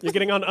 Yep. You're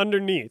getting on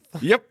underneath.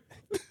 Yep.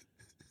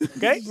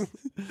 Okay?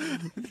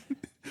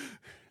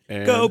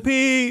 And Go,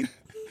 Pete!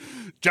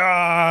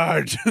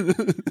 charge!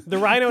 The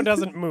rhino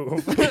doesn't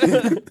move.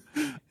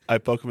 I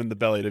poke him in the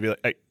belly to be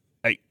like,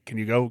 hey, can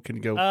you go? Can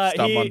you go?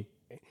 Stomp on.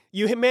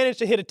 You manage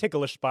to hit a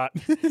ticklish spot,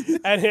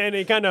 and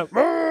he kind of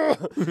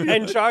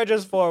and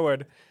charges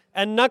forward.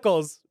 And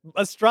Knuckles,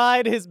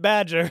 astride his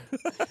badger,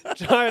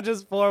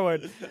 charges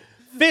forward.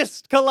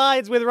 Fist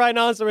collides with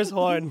rhinoceros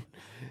horn,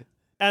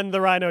 and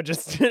the rhino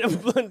just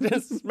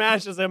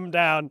smashes him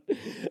down.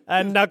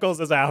 And Knuckles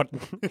is out.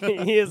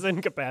 He is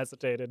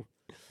incapacitated.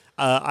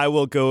 I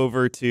will go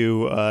over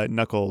to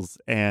Knuckles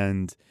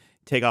and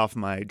take off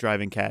my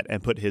driving cat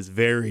and put his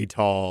very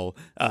tall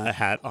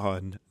hat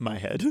on my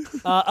head.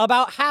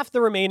 About half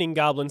the remaining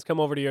goblins come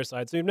over to your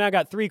side, so you've now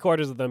got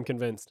 3/4 of them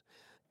convinced.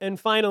 And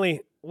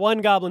finally, one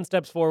goblin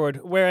steps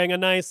forward wearing a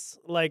nice,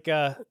 like,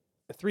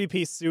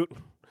 3-piece suit.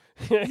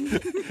 In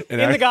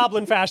the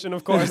goblin fashion,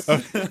 of course.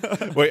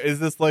 Wait, is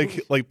this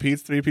like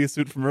Pete's 3-piece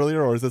suit from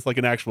earlier, or is this like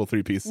an actual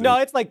 3-piece suit? No,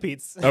 it's like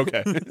Pete's.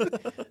 Okay.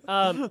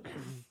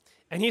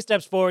 And he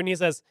steps forward and he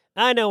says,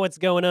 "I know what's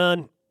going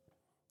on.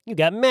 You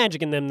got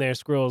magic in them there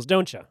scrolls,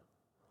 don't you?"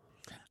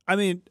 I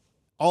mean,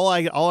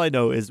 all I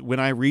know is when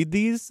I read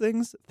these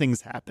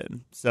things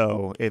happen.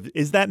 So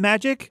is that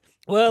magic?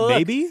 Well, look,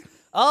 Maybe.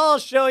 I'll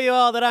show you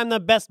all that I'm the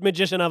best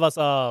magician of us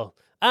all.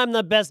 I'm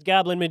the best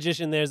goblin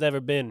magician there's ever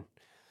been.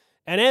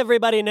 And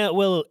everybody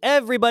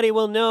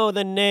will know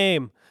the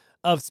name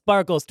of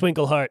Sparkles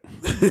Twinkleheart.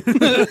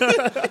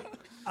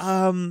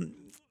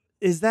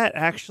 Is that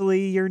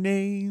actually your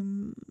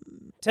name?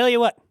 Tell you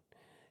what,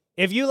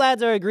 if you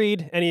lads are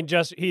agreed, and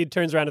he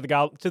turns around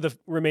to the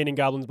remaining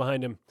goblins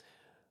behind him,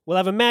 we'll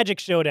have a magic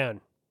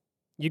showdown.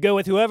 You go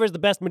with whoever's the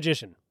best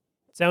magician.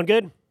 Sound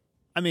good?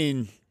 I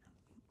mean,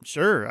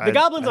 sure. The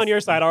goblins on your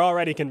side are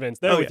already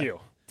convinced. They're with yeah. you.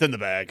 It's in the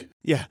bag.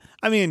 Yeah.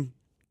 I mean,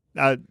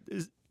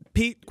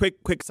 Pete,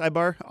 quick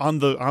sidebar on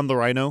the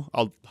rhino.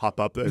 I'll hop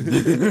up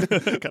and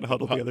kind of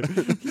huddle together.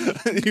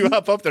 You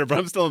hop up there, but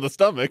I'm still in the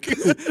stomach.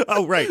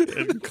 Oh, right.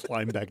 And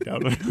climb back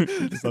down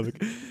the stomach.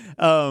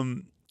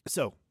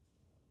 So,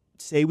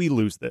 say we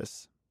lose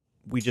this.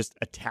 We just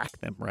attack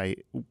them,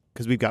 right?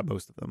 Because we've got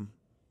most of them.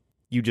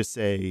 You just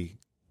say,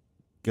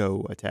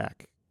 go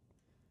attack.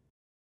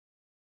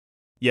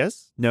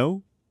 Yes?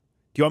 No?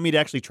 Do you want me to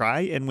actually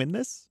try and win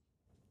this?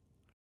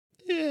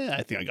 Yeah,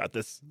 I think I got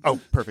this. Oh,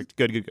 perfect.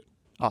 Good.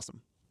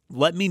 Awesome.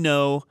 Let me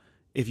know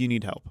if you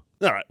need help.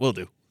 All right, we'll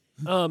do.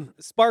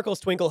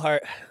 Sparkles Twinkleheart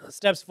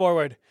steps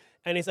forward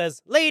and he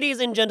says, "Ladies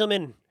and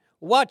gentlemen,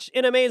 watch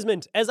in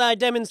amazement as I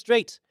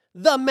demonstrate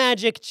the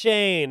magic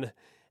chain."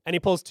 And he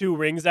pulls 2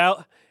 rings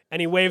out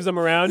and he waves them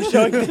around,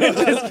 showing they're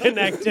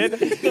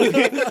disconnected.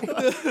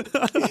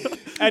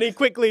 And he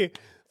quickly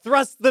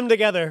thrusts them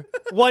together,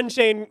 one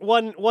chain,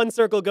 one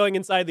circle going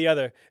inside the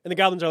other. And the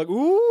goblins are like,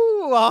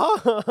 ooh,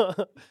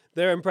 ah.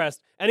 They're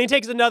impressed. And he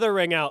takes another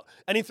ring out,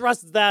 and he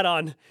thrusts that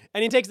on.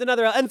 And he takes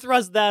another out, and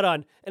thrusts that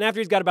on. And after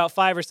he's got about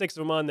 5 or 6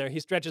 of them on there,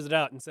 he stretches it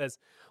out and says,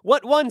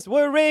 "What once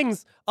were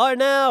rings are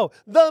now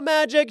the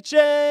magic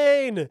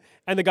chain."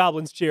 And the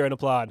goblins cheer and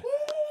applaud.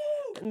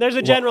 And there's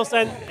a general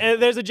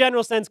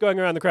sense going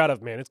around the crowd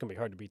of, man, it's going to be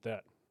hard to beat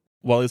that.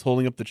 While he's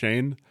holding up the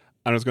chain,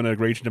 I'm just going to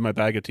reach into my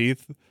bag of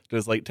teeth,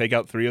 just like take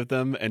out 3 of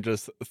them and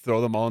just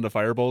throw them all into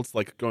firebolts,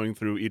 like going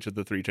through each of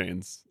the 3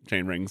 chain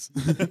rings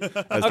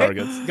as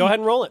targets. Go ahead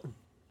and roll it.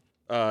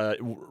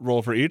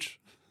 Roll for each?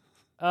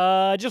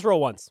 Just roll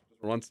once.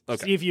 Once?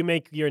 Okay. See if you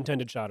make your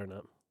intended shot or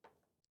not.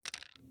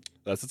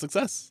 That's a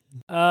success.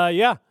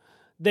 Yeah.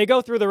 They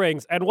go through the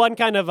rings, and one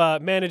kind of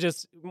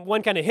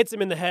hits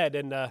him in the head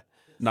and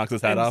Knocks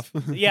his hat off.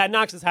 Yeah,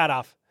 knocks his hat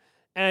off.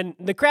 And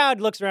the crowd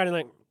looks around and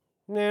like,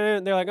 nah,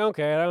 they're like,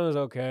 okay, that was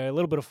okay. A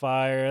little bit of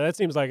fire. That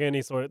seems like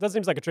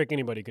a trick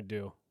anybody could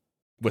do.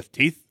 With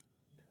teeth?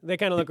 They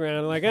kind of look around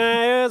and like,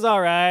 it was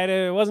all right.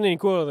 It wasn't any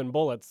cooler than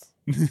bullets.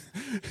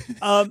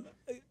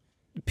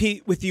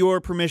 Pete, with your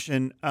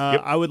permission,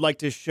 Yep. I would like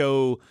to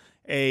show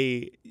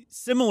a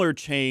similar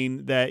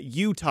chain that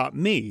you taught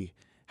me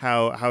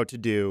how to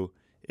do.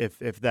 If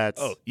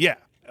that's Oh, yeah.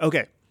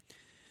 okay.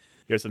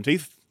 Here's some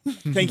teeth.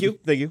 Thank you.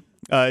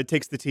 It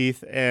takes the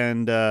teeth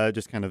and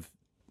just kind of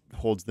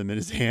holds them in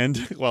his hand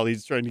while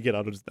he's trying to get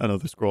out of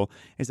another scroll.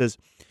 He says,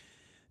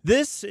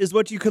 "This is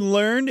what you can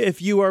learn if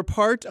you are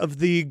part of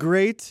the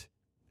great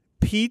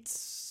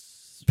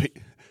Pete's."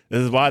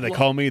 This is why they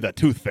call me the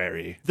Tooth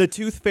Fairy. The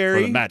Tooth Where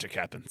Fairy. the magic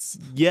happens.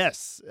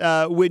 Yes.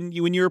 When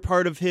you're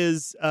part of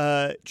his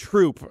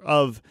troop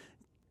of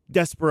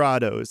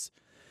desperados.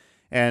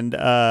 And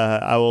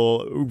I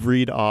will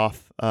read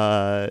off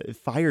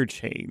Fire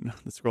Chain,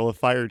 the scroll of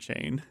Fire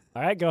Chain.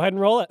 All right, go ahead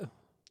and roll it.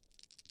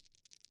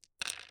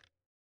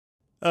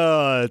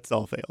 It's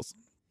all fails.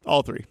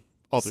 All three.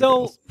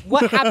 So fails.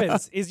 what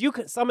happens is you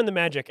can summon the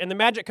magic, and the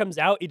magic comes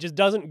out. It just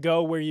doesn't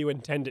go where you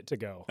intend it to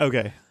go.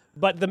 Okay.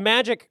 But the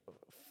magic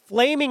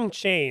flaming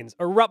chains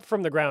erupt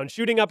from the ground,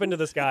 shooting up into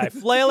the sky,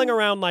 flailing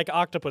around like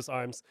octopus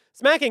arms,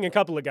 smacking a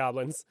couple of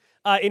goblins,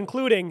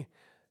 including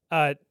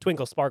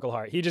Twinkle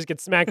Sparkleheart. He just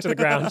gets smacked to the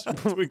ground.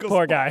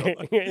 Poor guy.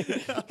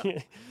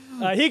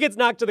 He gets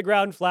knocked to the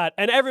ground flat,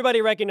 and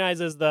everybody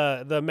recognizes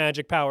the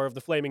magic power of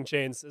the flaming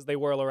chains as they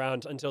whirl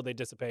around until they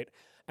dissipate.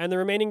 And the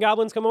remaining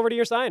goblins come over to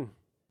your side.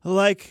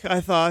 Like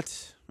I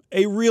thought,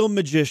 a real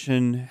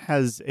magician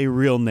has a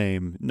real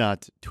name,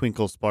 not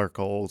Twinkle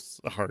Sparkles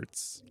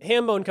Hearts.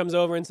 Hambone comes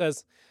over and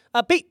says,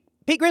 Pete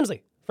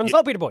Grimsley from the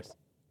Saltpeter Boys.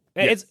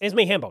 Yes. It's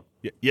me, Hambone.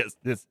 Yes.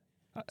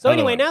 So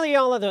anyway, now that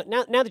y'all are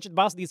now that you're the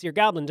boss of these here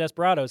goblin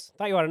desperados,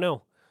 thought you ought to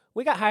know,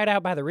 we got hired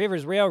out by the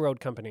Rivers Railroad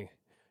Company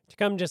to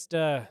come just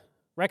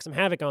wreak some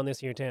havoc on this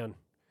here town.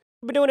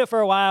 We've been doing it for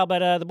a while,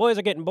 but the boys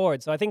are getting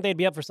bored, so I think they'd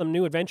be up for some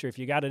new adventure if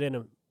you got it in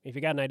them. If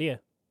you got an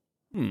idea.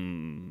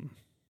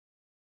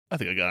 I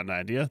think I got an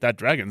idea. That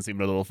dragon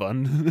seemed a little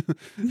fun.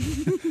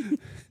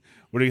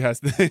 What do you guys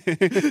think?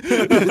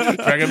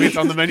 Dragon meat's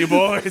on the menu,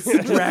 boys.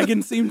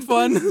 Dragon seemed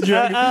fun.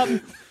 Yeah,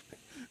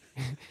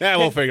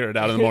 we'll figure it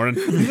out in the morning.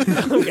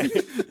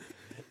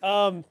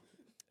 Okay.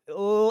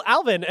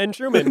 Alvin and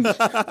Truman,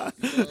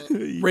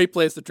 Great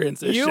place to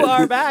transition. you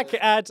are back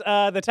at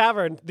the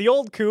tavern. The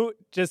old coot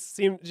just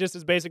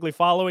is basically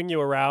following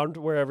you around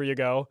wherever you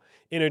go,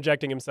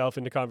 interjecting himself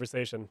into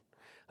conversation.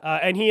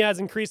 And he has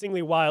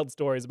increasingly wild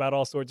stories about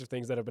all sorts of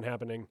things that have been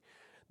happening.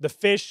 The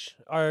fish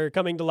are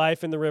coming to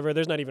life in the river.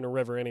 There's not even a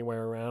river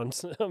anywhere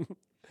around.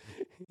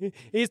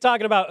 He's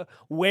talking about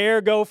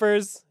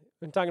were-gophers.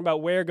 I'm talking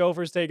about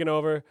were-gophers taking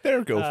over.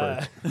 There,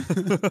 gopher.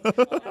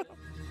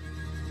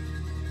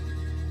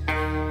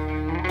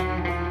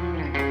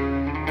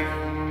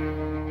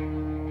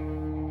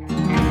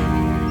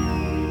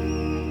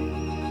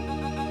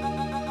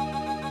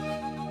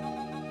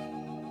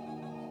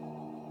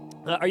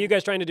 Are you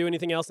guys trying to do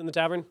anything else in the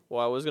tavern?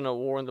 Well, I was going to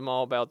warn them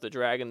all about the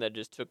dragon that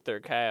just took their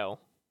cow.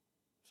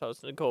 So I was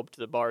going to go up to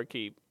the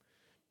barkeep,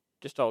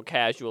 just all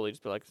casually,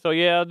 just be like, so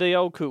yeah, the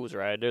old cool was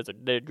right. There's a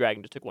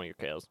dragon just took one of your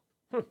cows.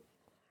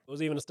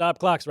 Was even to stop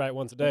clocks right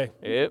once a day.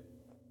 Yep.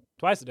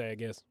 Twice a day, I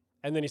guess.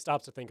 And then he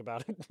stops to think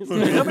about it. He's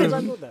like, how many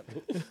times was that?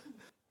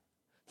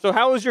 So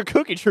how was your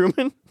cookie,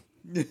 Truman?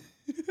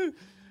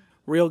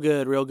 Real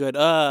good, real good.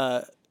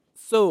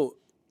 So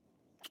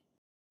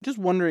just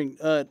wondering,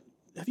 have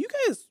you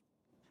guys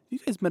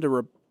met a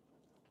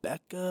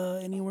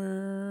Rebecca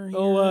anywhere here?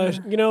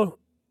 Oh,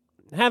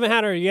 haven't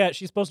had her yet.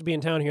 She's supposed to be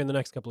in town here in the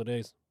next couple of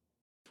days.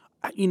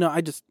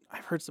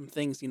 I've heard some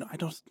things. I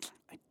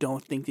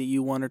don't think that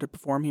you want her to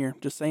perform here.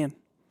 Just saying.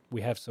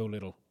 We have so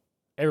little.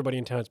 Everybody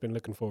in town's been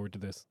looking forward to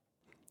this.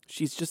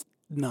 She's just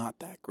not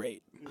that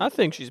great. I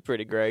think she's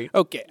pretty great.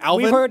 Okay,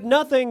 Alvin. We've heard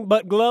nothing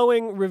but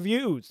glowing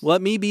reviews.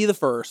 Let me be the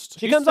first.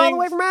 She comes all the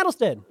way from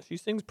Rattlestead. She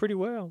sings pretty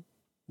well.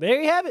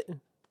 There you have it.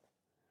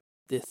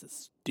 This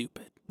is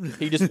stupid.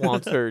 He just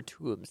wants her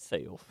to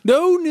himself.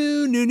 No.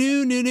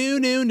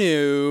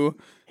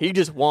 He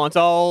just wants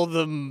all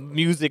the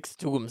musics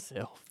to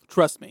himself.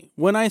 Trust me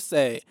when I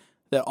say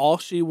that all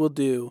she will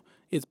do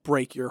is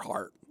break your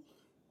heart.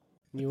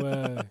 You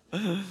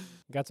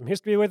got some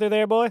history with her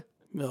there, boy?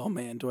 Oh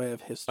man, do I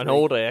have history? An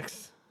old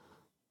ex.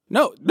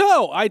 No,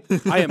 I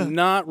am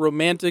not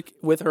romantic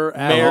with her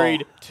at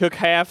Married, all. took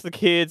half the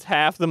kids,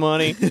 half the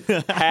money,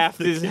 half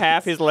his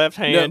left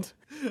hand.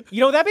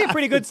 That'd be a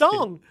pretty good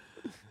song.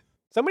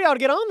 Somebody ought to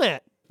get on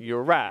that.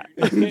 You're right.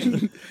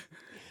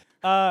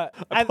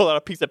 I pull out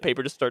a piece of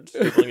paper to start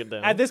scribbling it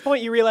down. At this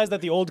point, you realize that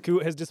the old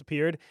coot has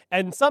disappeared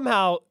and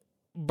somehow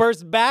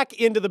bursts back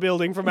into the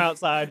building from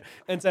outside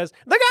and says,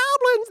 the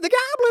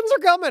goblins are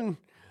coming.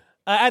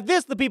 At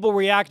this, the people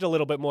react a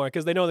little bit more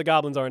because they know the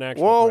goblins are an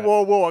actual threat.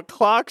 Whoa. A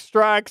clock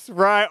strikes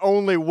right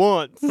only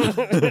once.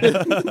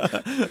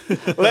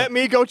 Let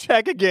me go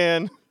check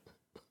again.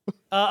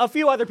 A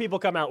few other people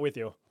come out with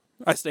you.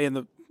 I stay in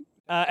the.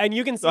 And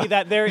you can see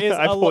that there is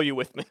I pull you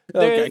with me.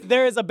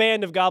 There is a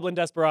band of goblin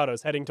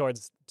desperados heading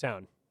towards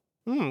town.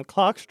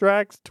 Clock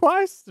strikes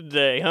twice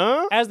today,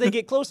 huh? As they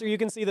get closer, you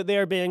can see that they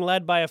are being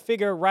led by a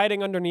figure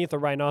riding underneath a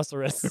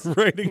rhinoceros.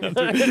 Riding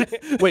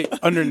underneath. Wait,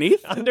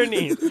 underneath?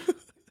 Underneath.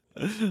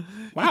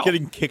 Wow.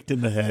 Getting kicked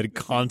in the head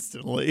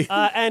constantly.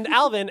 And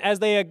Alvin, as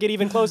they get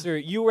even closer,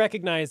 you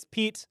recognize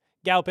Pete,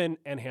 Galpin,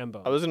 and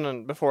Hambo. I was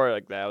before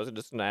like that. I was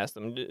just gonna ask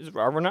them: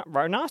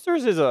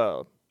 rhinoceros is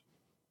a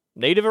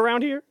native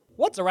around here?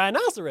 What's a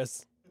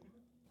rhinoceros?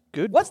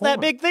 Good. What's that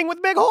point. big thing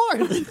with big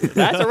horns?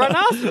 That's a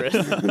rhinoceros.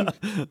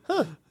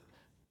 Huh.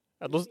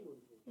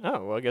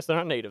 Well, I guess they're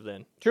not native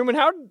then. Truman,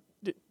 how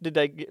did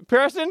they get...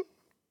 Pearson,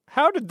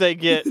 how did they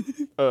get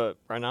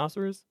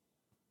rhinoceros?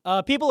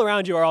 People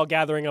around you are all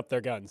gathering up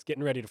their guns,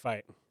 getting ready to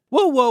fight.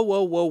 Whoa.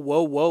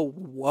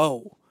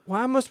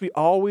 Why must we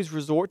always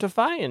resort to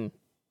fighting?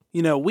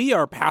 We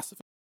are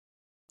pacifists.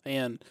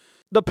 And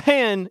the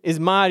pen is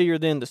mightier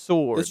than the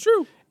sword. it's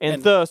true.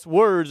 And thus,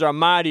 words are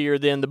mightier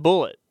than the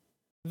bullet.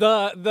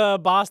 The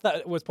boss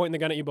that was pointing the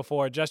gun at you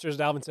before gestures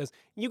to Alvin and says,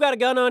 "You got a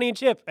gun on each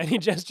hip," and he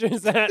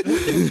gestures at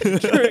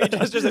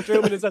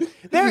Truman and says,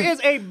 "There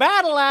is a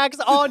battle axe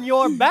on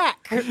your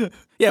back."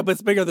 Yeah, but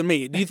it's bigger than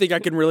me. Do you think I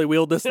can really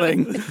wield this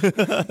thing?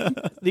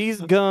 These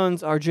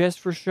guns are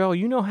just for show.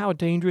 You know how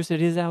dangerous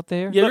it is out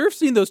there? Yeah, you ever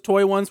seen those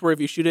toy ones where if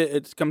you shoot it,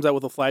 it comes out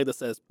with a flag that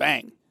says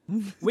 "bang"?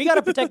 We got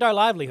to protect our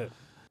livelihood.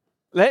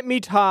 Let me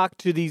talk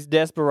to these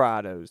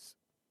desperados.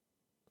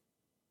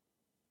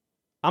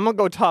 I'm going to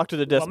go talk to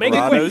the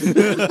desperados.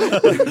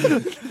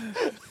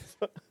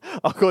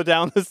 I'll go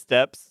down the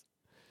steps.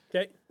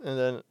 Okay. And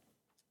then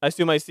I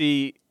assume I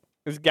see...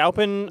 Is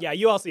Galpin... Yeah,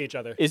 you all see each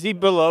other. Is he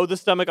below the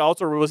stomach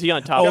also, or was he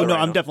on top? Oh, of no, the I'm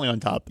rhino? definitely on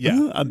top.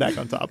 Yeah, I'm back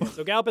on top.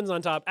 So Galpin's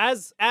on top.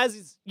 As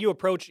you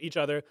approach each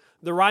other,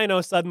 the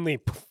rhino suddenly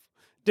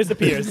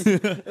disappears,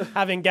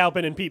 having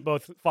Galpin and Pete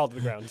both fall to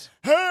the ground.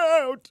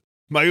 Help!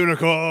 My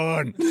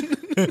unicorn!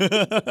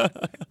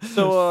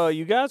 So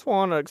you guys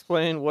want to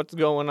explain what's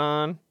going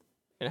on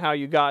and how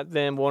you got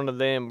one of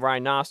them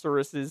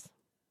rhinoceroses?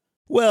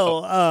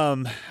 Well,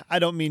 I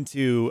don't mean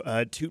to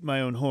toot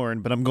my own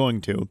horn, but I'm going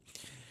to.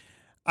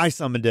 I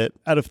summoned it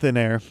out of thin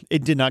air.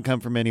 It did not come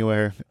from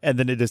anywhere, and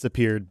then it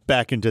disappeared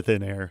back into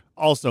thin air.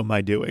 Also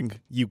my doing.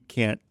 You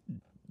can't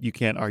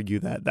argue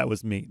that. That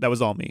was me. That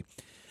was all me.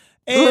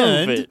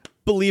 And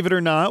believe it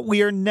or not,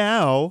 we are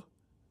now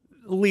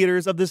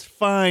leaders of this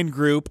fine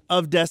group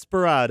of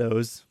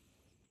desperados.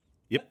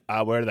 Yep,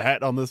 I wear the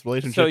hat on this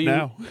relationship So you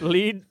now.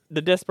 lead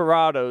the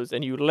desperados,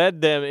 and you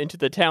led them into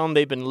the town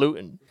they've been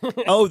looting.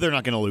 Oh, they're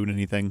not going to loot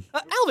anything.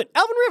 Alvin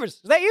Rivers,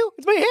 is that you?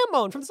 It's me,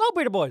 Hambone, from the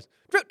Saltpeter Boys.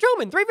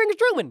 Truman, Three Fingers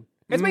Truman.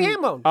 It's me,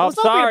 Hambone. I'm from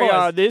the Saltpeter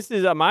sorry, Boys. this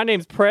is my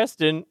name's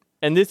Preston,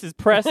 and this is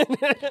Preston.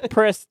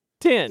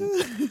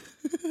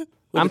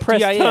 I'm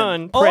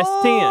Preston.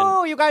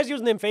 Oh, you guys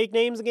using them fake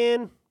names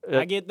again? Uh,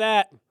 I get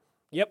that.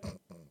 Yep.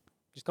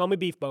 Just call me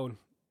Beefbone.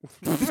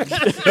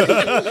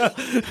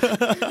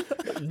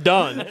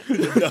 Done.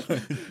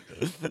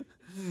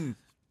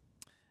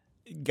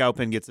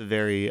 Gaupin gets a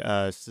very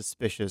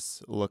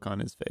suspicious look on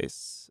his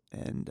face,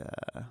 and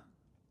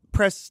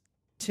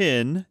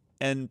Preston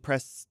and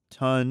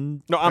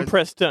Preston. No, I'm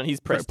Preston. He's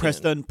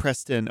Preston.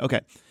 Preston. Okay.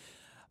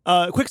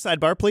 Quick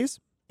sidebar, please.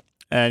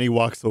 And he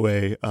walks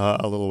away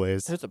a little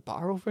ways. There's a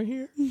bar over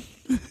here.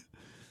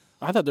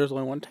 I thought there was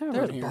only one tavern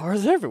There's here.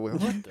 bars everywhere.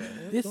 What the?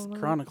 This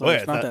Chronicle Oh,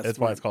 is yeah, not that that's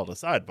why smart. it's called a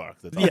sidebar.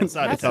 It's Yeah, on the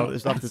side.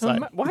 it's off the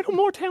side. Why don't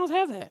more towns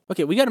have that?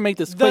 Okay, we got to make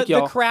this The quick,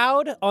 y'all.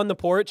 crowd on the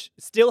porch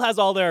still has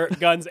all their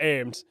guns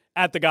aimed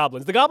at the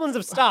goblins. The goblins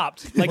have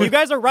stopped. Like, you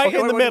guys are right Okay,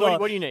 in the what middle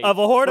do you need? of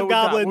a horde What of we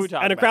talk- what we goblins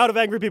talking and a about? crowd of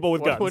angry people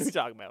with What are guns. we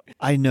talking about?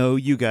 I know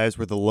you guys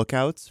were the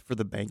lookouts for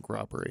the bank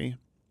robbery.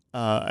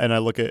 And I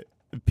look at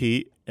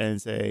Pete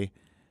and say,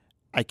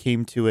 I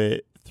came to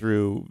it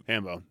through...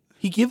 Hambone.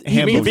 He gives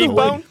Hambone. Beef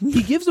bone?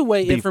 he gives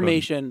away Beef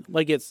information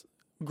like it's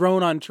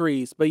grown on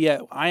trees, but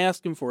yet I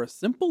ask him for a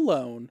simple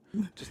loan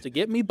just to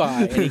get me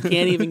by, and he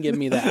can't even give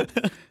me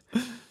that.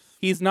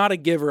 He's not a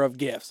giver of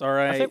gifts, all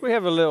right? I think we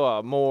have a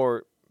little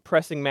more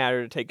pressing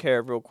matter to take care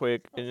of real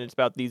quick, and it's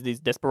about these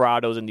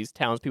desperados and these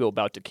townspeople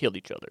about to kill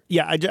each other.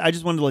 Yeah, I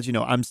just wanted to let you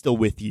know I'm still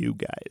with you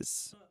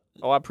guys.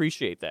 Oh, I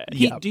appreciate that.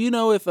 Yeah. Do you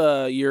know if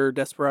your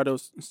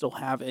desperados still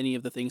have any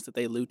of the things that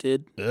they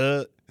looted?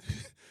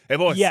 Hey,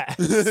 boys. Yes.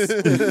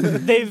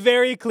 They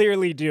very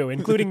clearly do,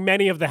 including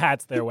many of the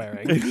hats they're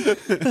wearing.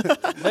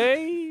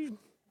 They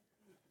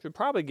should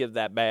probably give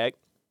that back.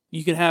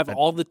 You can have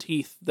all the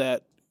teeth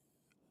that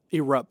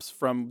erupts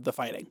from the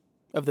fighting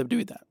of them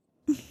doing that.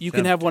 You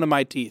can have one of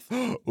my teeth.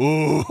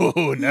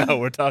 Ooh, now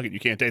we're talking. You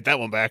can't take that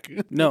one back.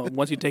 No,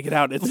 once you take it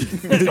out, it's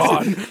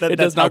gone. It does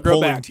That's how not grow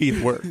pulling back.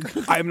 teeth work.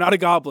 I am not a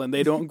goblin.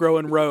 They don't grow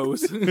in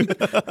rows.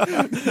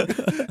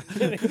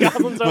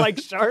 Goblins are like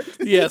sharks.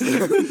 Yes.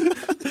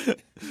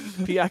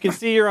 I can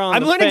see you're on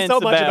I'm the learning fence so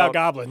much about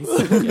goblins.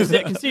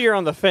 I can see you're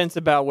on the fence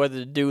about whether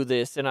to do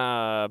this,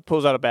 and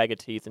pulls out a bag of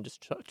teeth and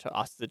just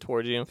tosses it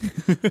towards you.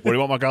 Where do you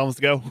want my goblins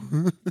to go?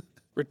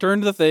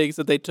 Return the things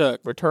that they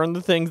took, Return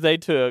the things they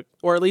took,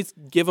 or at least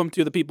give them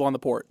to the people on the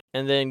port.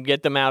 and then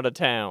get them out of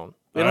town.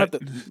 They don't All have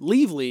to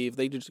leave.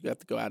 They just have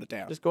to go out of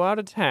town. Just go out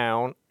of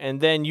town,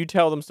 and then you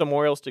tell them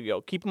somewhere else to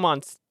go. Keep them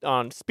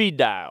on speed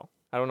dial.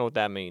 I don't know what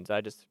that means.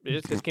 It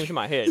just came to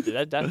my head.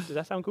 Does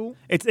that sound cool?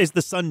 It's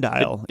the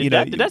sundial. Did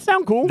that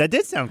sound cool? That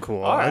did sound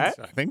cool. All right.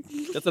 I think.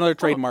 That's another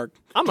trademark.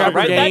 I'm gonna Trapper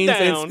write that Gaines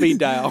down. and speed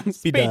dial.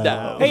 Speed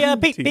dial. Hey,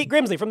 Pete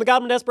Grimsley from the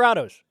Goblin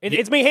Desperados.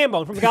 It's me,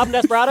 Hambone, from the Goblin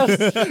Desperados.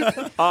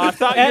 I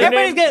thought your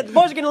Everybody's name- the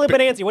boys are getting a little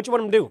bit antsy. What you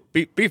want them to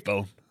do? Beef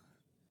bone.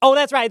 Oh,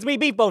 that's right. It's me,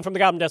 Beefbone, from the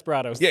Goblin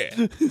Desperados. Yeah.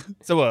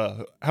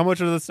 So, how much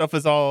of this stuff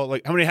is all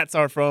like? How many hats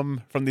are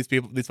from these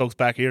people, these folks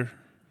back here?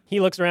 He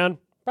looks around.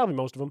 Probably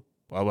most of them.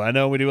 Well, I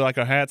know we do like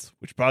our hats.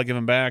 We should probably give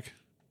them back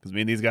because me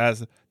and these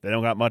guys, they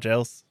don't got much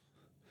else.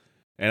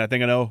 And I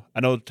think I know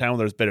town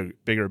there's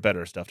bigger,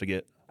 better stuff to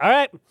get. All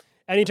right.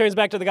 And he turns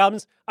back to the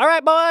goblins. All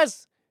right,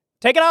 boys.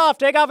 Take it off.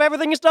 Take off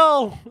everything you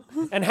stole.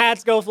 And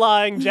hats go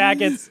flying,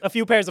 jackets, a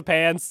few pairs of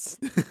pants.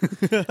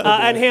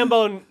 And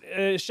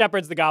Hambone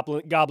shepherds the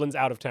goblins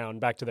out of town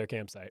back to their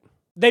campsite.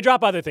 They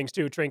drop other things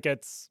too,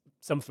 trinkets,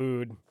 some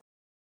food.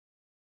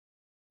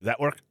 Does that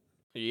work?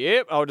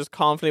 Yep. I'll just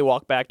confidently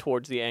walk back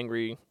towards the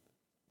angry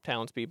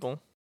townspeople.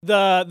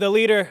 The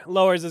leader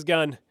lowers his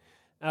gun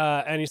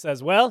and he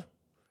says, well,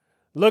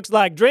 looks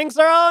like drinks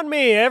are on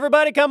me.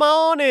 Everybody come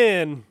on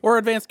in. Or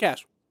advance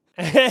cash.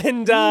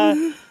 And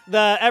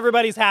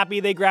everybody's happy.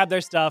 They grab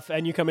their stuff,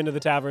 and you come into the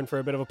tavern for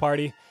a bit of a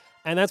party.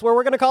 And that's where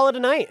we're going to call it a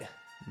night.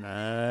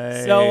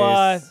 Nice.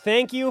 So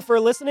thank you for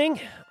listening.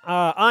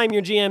 I'm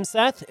your GM,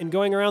 Seth, and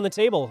going around the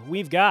table,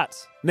 we've got...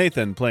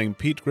 Nathan playing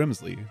Pete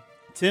Grimsley.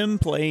 Tim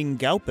playing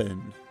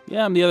Gaupin.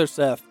 Yeah, I'm the other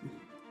Seth.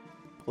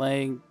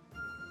 Playing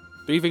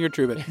Three Finger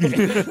Truman.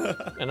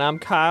 And I'm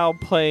Kyle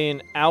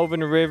playing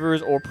Alvin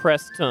Rivers or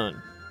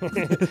Preston.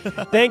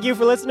 Thank you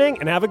for listening,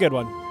 and have a good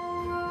one.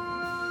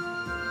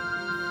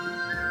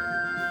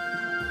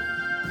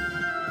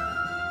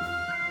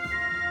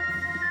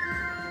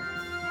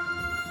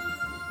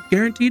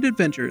 Guaranteed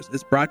Adventures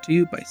is brought to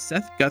you by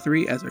Seth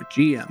Guthrie as our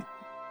GM,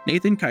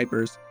 Nathan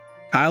Kuipers,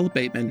 Kyle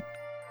Bateman,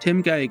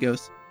 Tim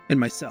Gallegos, and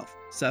myself,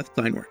 Seth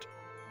Kleinwort.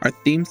 Our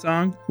theme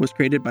song was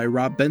created by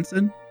Rob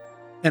Benson,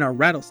 and our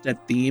Rattlestead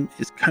theme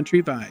is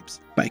Country Vibes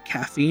by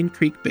Caffeine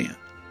Creek Band.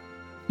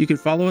 You can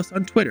follow us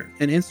on Twitter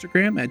and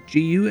Instagram at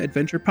GU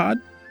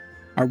AdventurePod.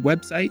 Our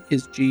website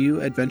is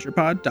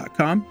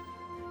guadventurepod.com.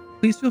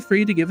 Please feel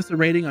free to give us a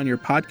rating on your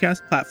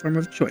podcast platform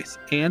of choice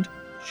and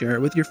share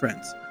it with your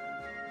friends.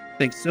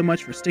 Thanks so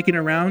much for sticking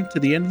around to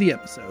the end of the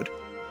episode.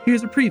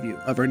 Here's a preview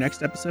of our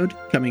next episode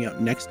coming out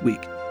next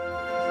week.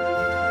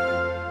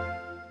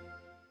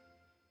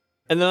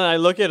 And then I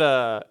look at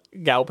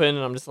Galpin,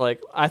 and I'm just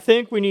like, I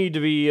think we need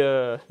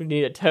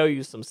to tell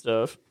you some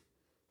stuff.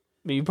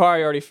 But you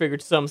probably already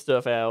figured some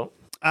stuff out.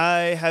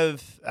 I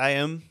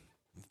am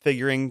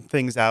figuring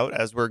things out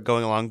as we're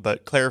going along,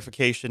 but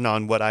clarification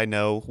on what I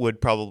know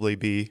would probably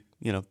be,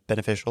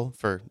 beneficial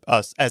for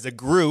us as a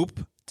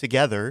group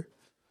together.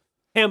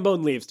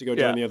 Hambone leaves to go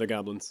join the other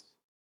goblins.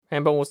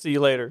 Hambone, we'll see you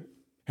later.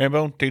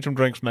 Hambone, teach him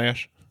drink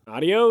smash.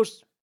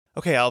 Adios.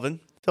 Okay, Alvin,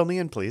 fill me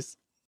in, please.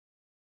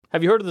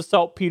 Have you heard of the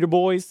Saltpeter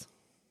Boys?